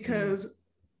 because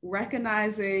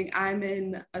recognizing I'm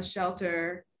in a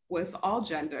shelter with all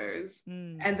genders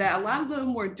and that a lot of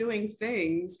them were doing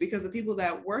things because the people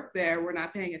that worked there were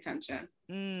not paying attention.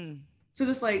 So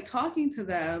just like talking to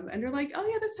them and they're like, oh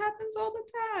yeah, this happens all the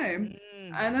time.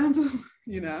 And I'm just,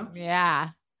 you know. Yeah.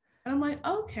 And I'm like,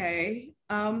 okay,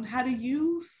 how do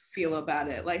you feel about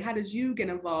it? Like, how did you get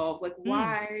involved? Like,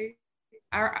 why?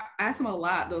 I ask them a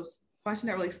lot. The question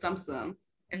that really stumps them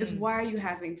is, why are you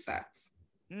having sex?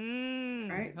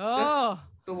 Right? Oh.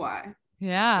 Just the why.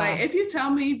 Yeah. Like, if you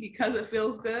tell me because it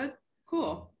feels good,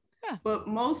 cool. Yeah. But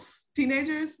most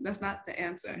teenagers, that's not the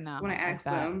answer. No, when I ask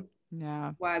them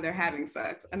why they're having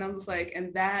sex. And I'm just like,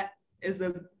 and that is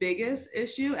the biggest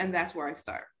issue. And that's where I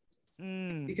start.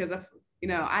 Because of, you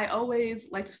know, I always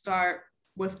like to start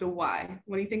with the why.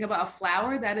 When you think about a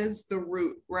flower, that is the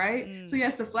root, right? So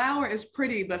yes, the flower is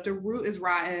pretty, but the root is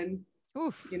rotten.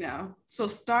 Oof. You know, so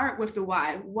start with the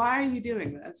why. Why are you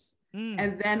doing this?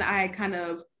 And then I kind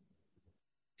of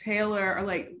tailor or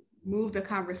like move the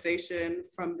conversation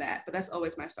from that. But that's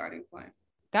always my starting point.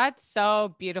 That's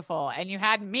so beautiful. And you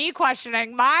had me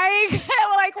questioning my,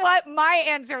 like what my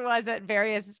answer was at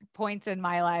various points in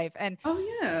my life. And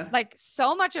like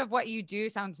so much of what you do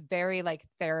sounds very like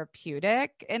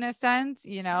therapeutic in a sense,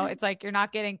 you know, it's like, you're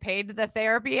not getting paid the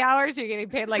therapy hours. You're getting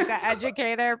paid like the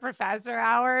educator, professor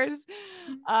hours.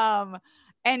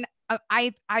 And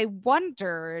I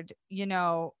wondered, you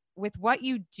know, with what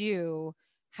you do,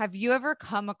 have you ever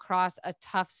come across a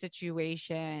tough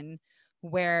situation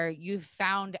where you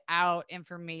found out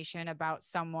information about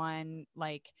someone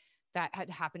like that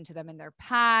had happened to them in their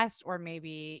past, or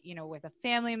maybe, you know, with a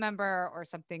family member or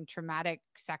something traumatic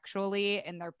sexually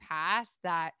in their past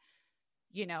that,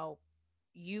 you know,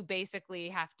 you basically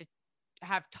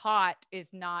have taught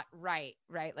is not right?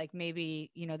 Like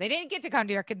maybe, you know, they didn't get to come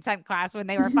to your consent class when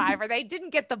they were 5, or they didn't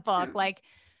get the book. Like,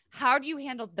 how do you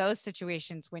handle those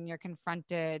situations when you're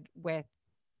confronted with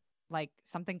like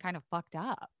something kind of fucked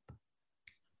up?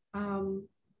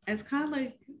 It's kind of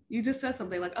like you just said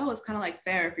something like, oh, it's kind of like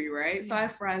therapy, right? Yeah. So I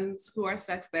have friends who are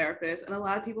sex therapists, and a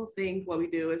lot of people think what we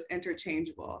do is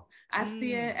interchangeable. I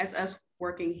see it as us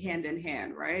working hand in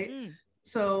hand, right?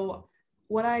 So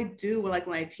what I do, like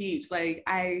when I teach, like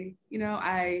I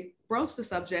broach the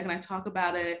subject and I talk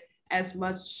about it as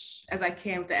much as I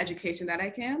can with the education that I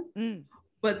can.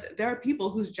 But there are people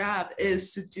whose job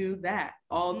is to do that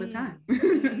all the time.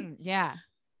 Yeah.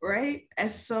 Right.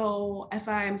 And so if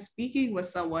I'm speaking with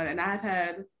someone, and I've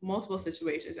had multiple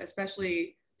situations,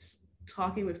 especially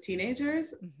talking with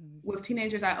teenagers,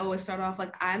 I always start off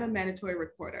like, I'm a mandatory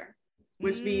reporter,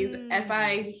 which means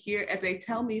if they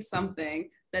tell me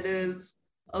something that is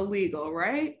illegal,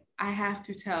 right, I have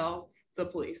to tell the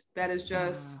police. That is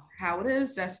just how it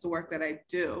is. That's the work that I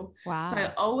do. Wow. So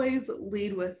I always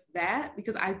lead with that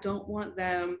because I don't want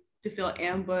them to feel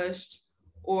ambushed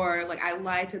or like I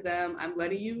lied to them. I'm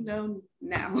letting you know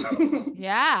now.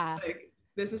 Yeah. Like,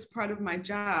 this is part of my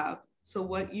job. So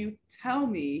what you tell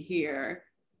me here,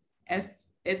 if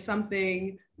it's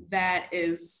something that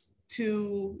is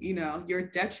to, you know, your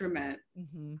detriment,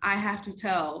 I have to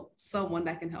tell someone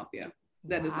that can help you.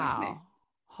 That is not me.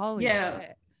 Holy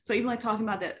shit. So even like talking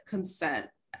about that consent,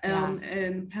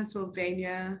 in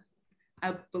Pennsylvania,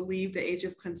 I believe the age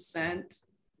of consent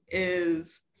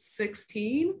is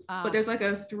 16, but there's like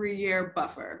a 3-year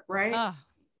buffer, right?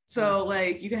 So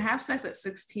like you can have sex at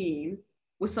 16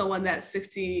 with someone that's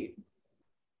 16,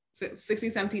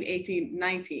 17, 18,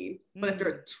 19. But if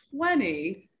they're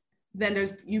 20, then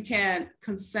you can't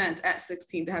consent at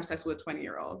 16 to have sex with a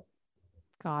 20-year-old.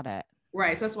 Got it.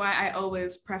 Right. So that's why I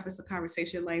always preface the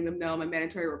conversation letting them know I'm a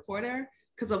mandatory reporter,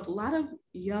 because a lot of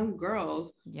young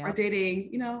girls are dating,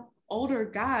 you know, older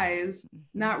guys,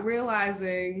 not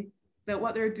realizing that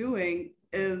what they're doing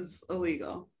is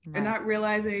illegal, and not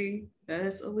realizing that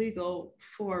it's illegal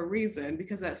for a reason,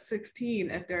 because at 16,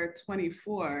 if they're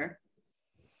 24,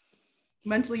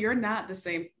 mentally, you're not at the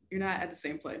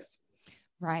same place.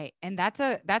 Right. And that's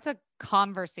a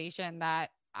conversation that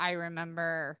I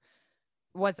remember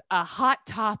was a hot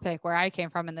topic where I came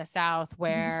from in the South,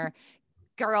 where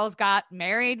girls got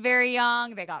married very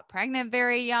young. They got pregnant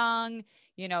very young.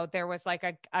 You know, there was like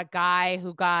a guy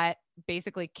who got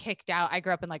basically kicked out. I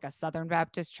grew up in like a Southern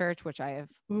Baptist church, which I have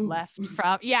left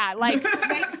from. Yeah. Like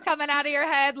snakes coming out of your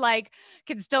head, like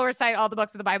can still recite all the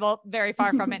books of the Bible, very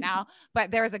far from it now. But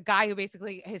there was a guy who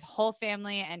basically his whole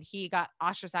family, and he got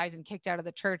ostracized and kicked out of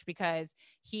the church because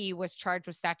he was charged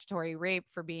with statutory rape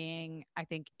for being, I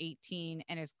think, 18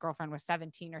 and his girlfriend was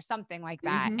 17 or something like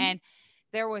that. And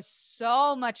there was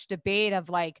so much debate of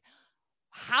like,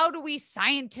 how do we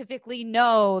scientifically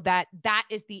know that that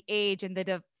is the age, and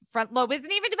the front lobe isn't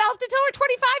even developed until we're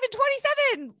 25 and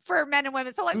 27 for men and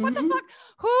women. So like, what the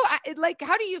fuck,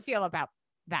 how do you feel about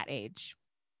that age?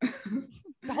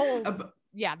 The whole,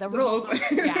 the rules.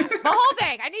 The whole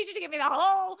thing. I need you to give me the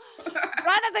whole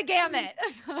run of the gamut.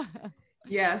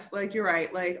 Yes. Like you're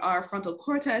right. Like our frontal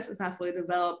cortex is not fully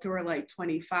developed till we're like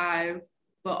 25,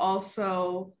 but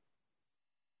also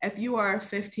if you are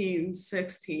 15,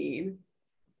 16,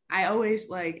 I always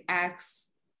like ask,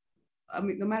 I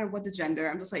mean, no matter what the gender,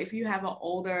 I'm just like, if you have an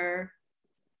older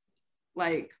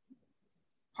like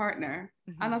partner,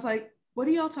 and I was like, what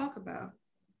do y'all talk about?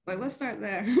 Like, let's start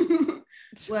there.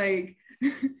 Like,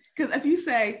 because if you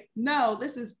say, no,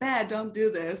 this is bad, don't do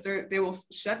this, they will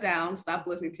shut down, stop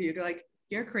listening to you. They're like,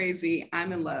 you're crazy,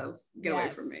 I'm in love, get away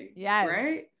from me. Yes.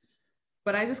 Right?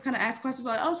 But I just kind of ask questions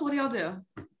like, oh, so what do y'all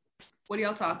do? What do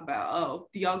y'all talk about? Oh,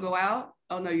 do y'all go out?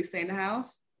 Oh, no, you stay in the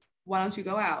house? Why don't you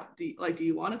go out? Do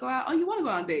you want to go out? Oh, you want to go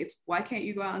on dates. Why can't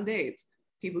you go out on dates?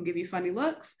 People give you funny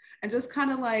looks, and just kind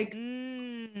of like,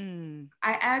 I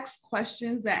ask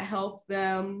questions that help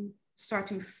them start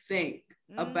to think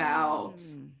about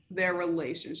their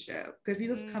relationship. Because if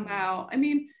you just come out, I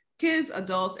mean, kids,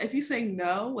 adults, if you say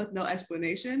no with no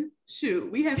explanation,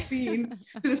 shoot, we have seen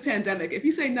through this pandemic, if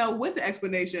you say no with the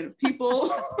explanation, people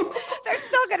they're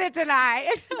still gonna deny.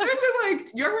 They're like,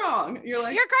 you're wrong. You're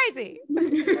like, you're crazy.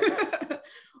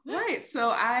 Right. So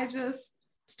I just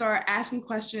start asking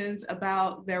questions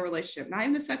about their relationship, not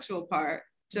even the sexual part,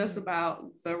 just about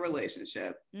the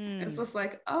relationship. It's just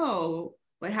like, oh,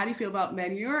 like, how do you feel about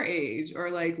men your age or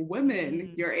like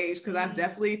women your age? Because I've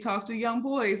definitely talked to young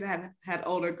boys that have had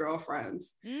older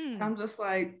girlfriends. And I'm just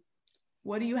like,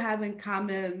 what do you have in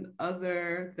common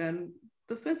other than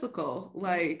the physical?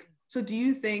 Like, so do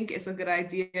you think it's a good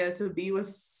idea to be with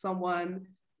someone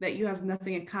that you have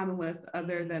nothing in common with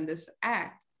other than this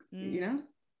act? You know?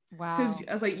 Wow. Because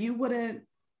I was like, you wouldn't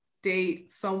date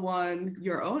someone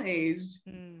your own age,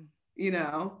 you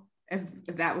know, if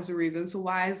that was the reason. So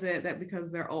why is it that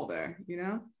because they're older, you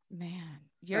know? Man,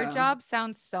 your job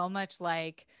sounds so much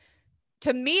like,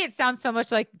 to me, it sounds so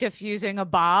much like diffusing a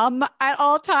bomb at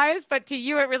all times, but to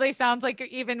you, it really sounds like,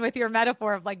 even with your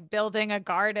metaphor of like building a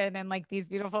garden and like these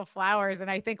beautiful flowers.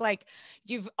 And I think like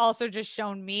you've also just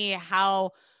shown me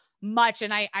how much,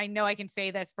 and I know I can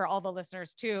say this for all the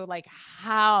listeners too, like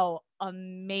how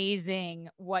amazing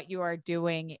what you are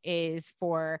doing is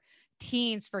for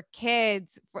teens, for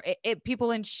kids, for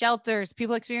people in shelters,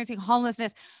 people experiencing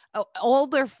homelessness,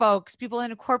 older folks, people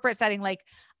in a corporate setting. Like,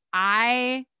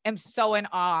 I am so in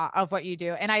awe of what you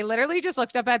do. And I literally just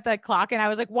looked up at the clock and I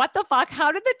was like, what the fuck?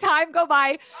 How did the time go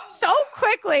by so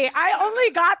quickly? I only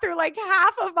got through like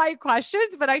half of my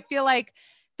questions, but I feel like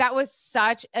that was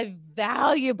such a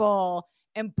valuable,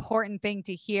 important thing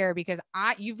to hear, because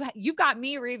you've got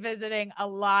me revisiting a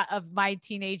lot of my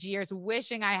teenage years,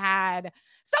 wishing I had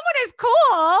someone as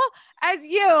cool as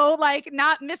you, like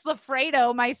not Miss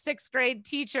Lafredo, my 6th grade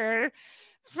teacher,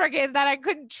 friggin' that I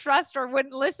couldn't trust or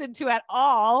wouldn't listen to at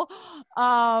all.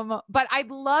 But I'd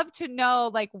love to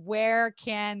know, like, where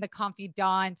can the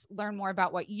Confidants learn more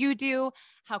about what you do?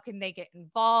 How can they get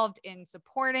involved in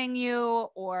supporting you,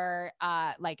 or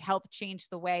like help change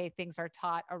the way things are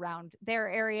taught around their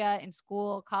area in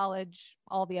school, college,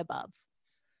 all the above?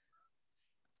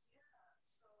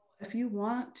 If you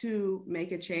want to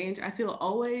make a change, I feel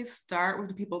always start with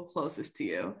the people closest to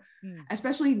you,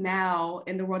 especially now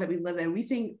in the world that we live in. We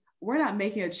think we're not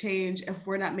making a change if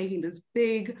we're not making this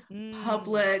big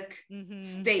public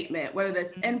statement, whether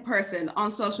that's in person, on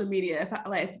social media.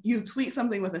 If you tweet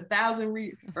something with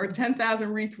 1,000 or 10,000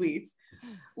 retweets,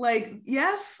 like,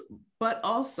 yes, but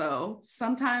also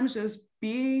sometimes just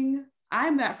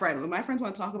I'm that friend. When my friends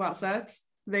want to talk about sex,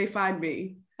 they find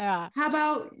me. Yeah. How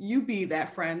about you be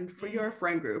that friend for your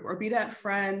friend group, or be that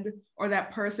friend or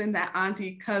that person, that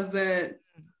auntie, cousin,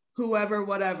 whoever,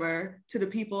 whatever, to the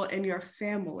people in your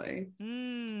family,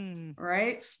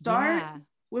 right? Start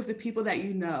with the people that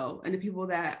you know and the people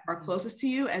that are closest to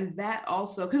you. And that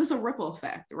also, because it's a ripple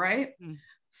effect, right?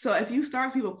 So if you start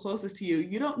with people closest to you,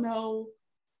 you don't know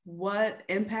what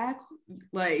impact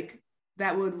like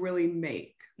that would really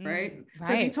make, right?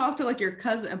 So if you talk to like your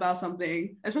cousin about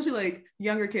something, especially like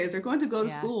younger kids, they're going to go to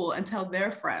school and tell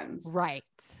their friends. Right.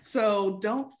 So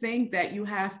don't think that you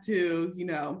have to, you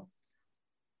know,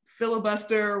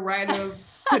 filibuster, write a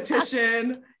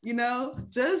petition, you know,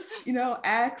 just, you know,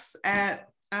 ask at,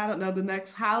 I don't know, the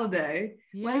next holiday,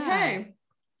 like, hey,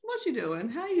 what you doing?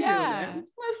 How you doing it?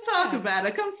 Let's talk about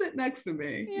it. Come sit next to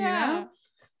me, you know?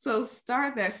 So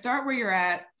start there, start where you're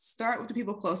at, start with the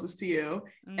people closest to you.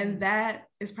 And that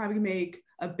is probably make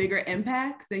a bigger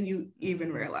impact than you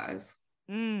even realize.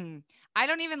 I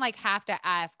don't even like have to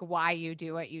ask why you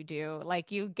do what you do.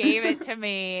 Like, you gave it to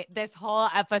me this whole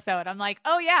episode. I'm like,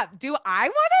 oh yeah, do I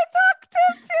want to talk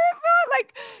to people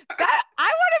like that? I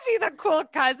want to be the cool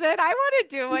cousin. I want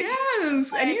to do what you do.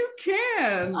 And you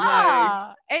can.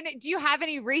 And do you have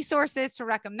any resources to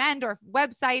recommend, or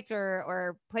websites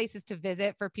or places to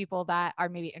visit for people that are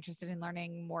maybe interested in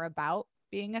learning more about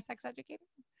being a sex educator?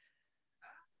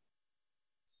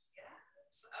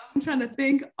 I'm trying to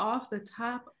think off the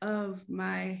top of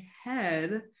my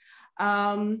head.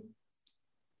 Where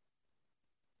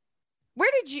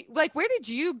did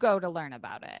you go to learn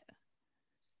about it?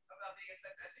 About being a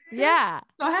sex educator? Yeah.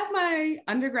 So I have my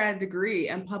undergrad degree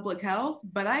in public health,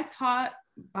 but I taught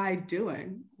by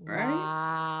doing, right?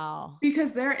 Wow.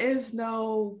 Because there's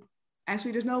no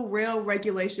real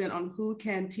regulation on who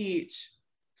can teach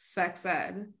sex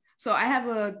ed. So I have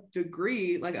a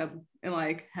degree in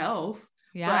like health.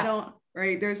 Yeah. But I don't,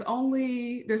 right?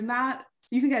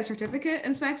 You can get a certificate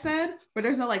in sex ed, but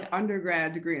there's no like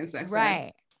undergrad degree in sex ed.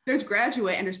 Right. There's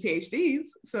graduate and there's PhDs.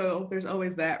 So there's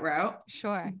always that route.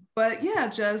 Sure. But yeah,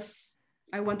 just,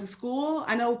 I went to school.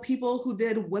 I know people who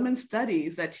did women's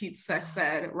studies that teach sex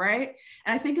ed, right?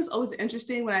 And I think it's always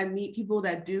interesting when I meet people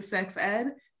that do sex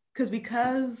ed,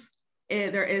 because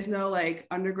there is no like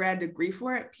undergrad degree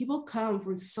for it. People come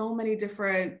from so many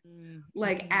different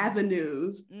like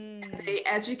avenues. They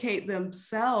educate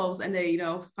themselves and they,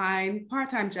 find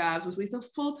part-time jobs, which leads to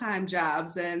full-time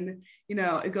jobs. And,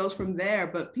 it goes from there.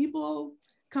 But people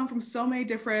come from so many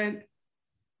different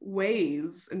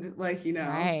ways. And like,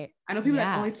 Right. I know people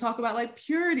that only talk about like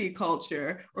purity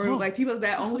culture, or like people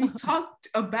that only talked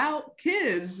about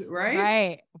kids, right?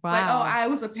 Right. Wow. Like, oh, I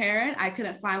was a parent. I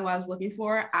couldn't find what I was looking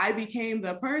for. I became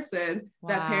the person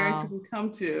that parents can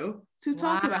come to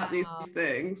talk about these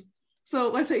things. So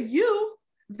let's say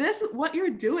what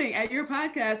you're doing at your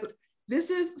podcast, this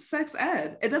is sex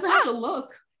ed. It doesn't have to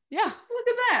look. Yeah. Look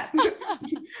at that.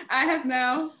 I have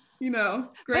now,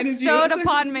 bestowed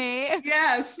upon me.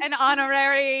 Yes. An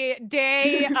honorary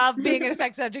day of being a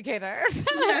sex educator.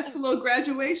 Yes, a little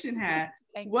graduation hat.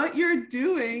 What you're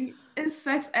doing is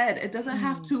sex ed. It doesn't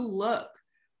have to look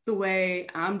the way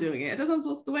I'm doing it. It doesn't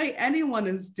look the way anyone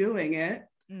is doing it.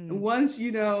 And once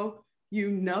you know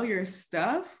your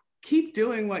stuff, keep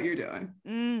doing what you're doing.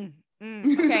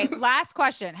 Okay, last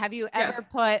question. Have you ever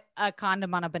put a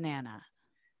condom on a banana?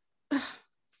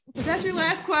 That's your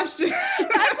last question.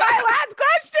 That's my last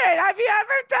question. Have you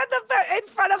ever done in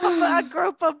front of a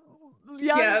group of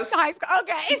young high school?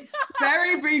 Okay.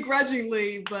 Very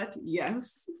begrudgingly, but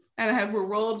yes. And I have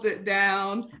rolled it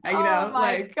down. Oh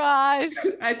my gosh.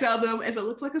 I tell them if it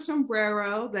looks like a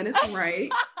sombrero, then it's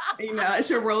right. It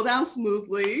should roll down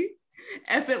smoothly.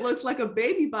 If it looks like a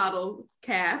baby bottle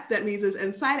cap, that means it's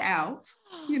inside out.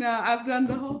 I've done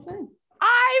the whole thing.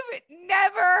 I've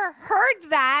never heard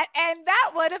that, and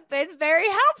that would have been very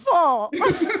helpful. You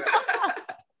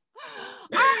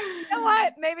know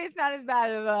what? Maybe it's not as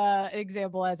bad of an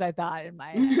example as I thought in my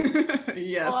head.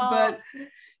 Yes, but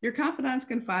your confidants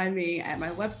can find me at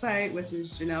my website, which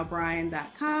is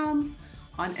JANIELLEBRYAN.com,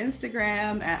 on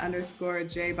Instagram at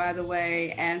 _J, by the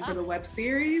way, and for the web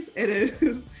series, it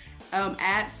is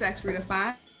at Sex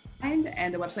Redefined,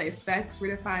 and the website is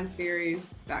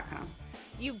sexredefinedseries.com.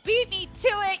 You beat me to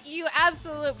it, you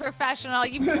absolute professional.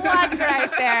 You plugged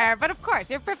right there. But of course,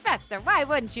 you're a professor. Why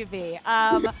wouldn't you be?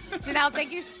 Janelle,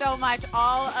 thank you so much.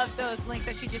 All of those links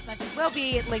that she just mentioned will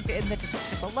be linked in the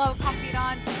description below.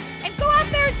 Confidants. And go out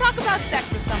there and talk about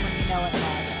sex with someone you know and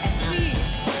love.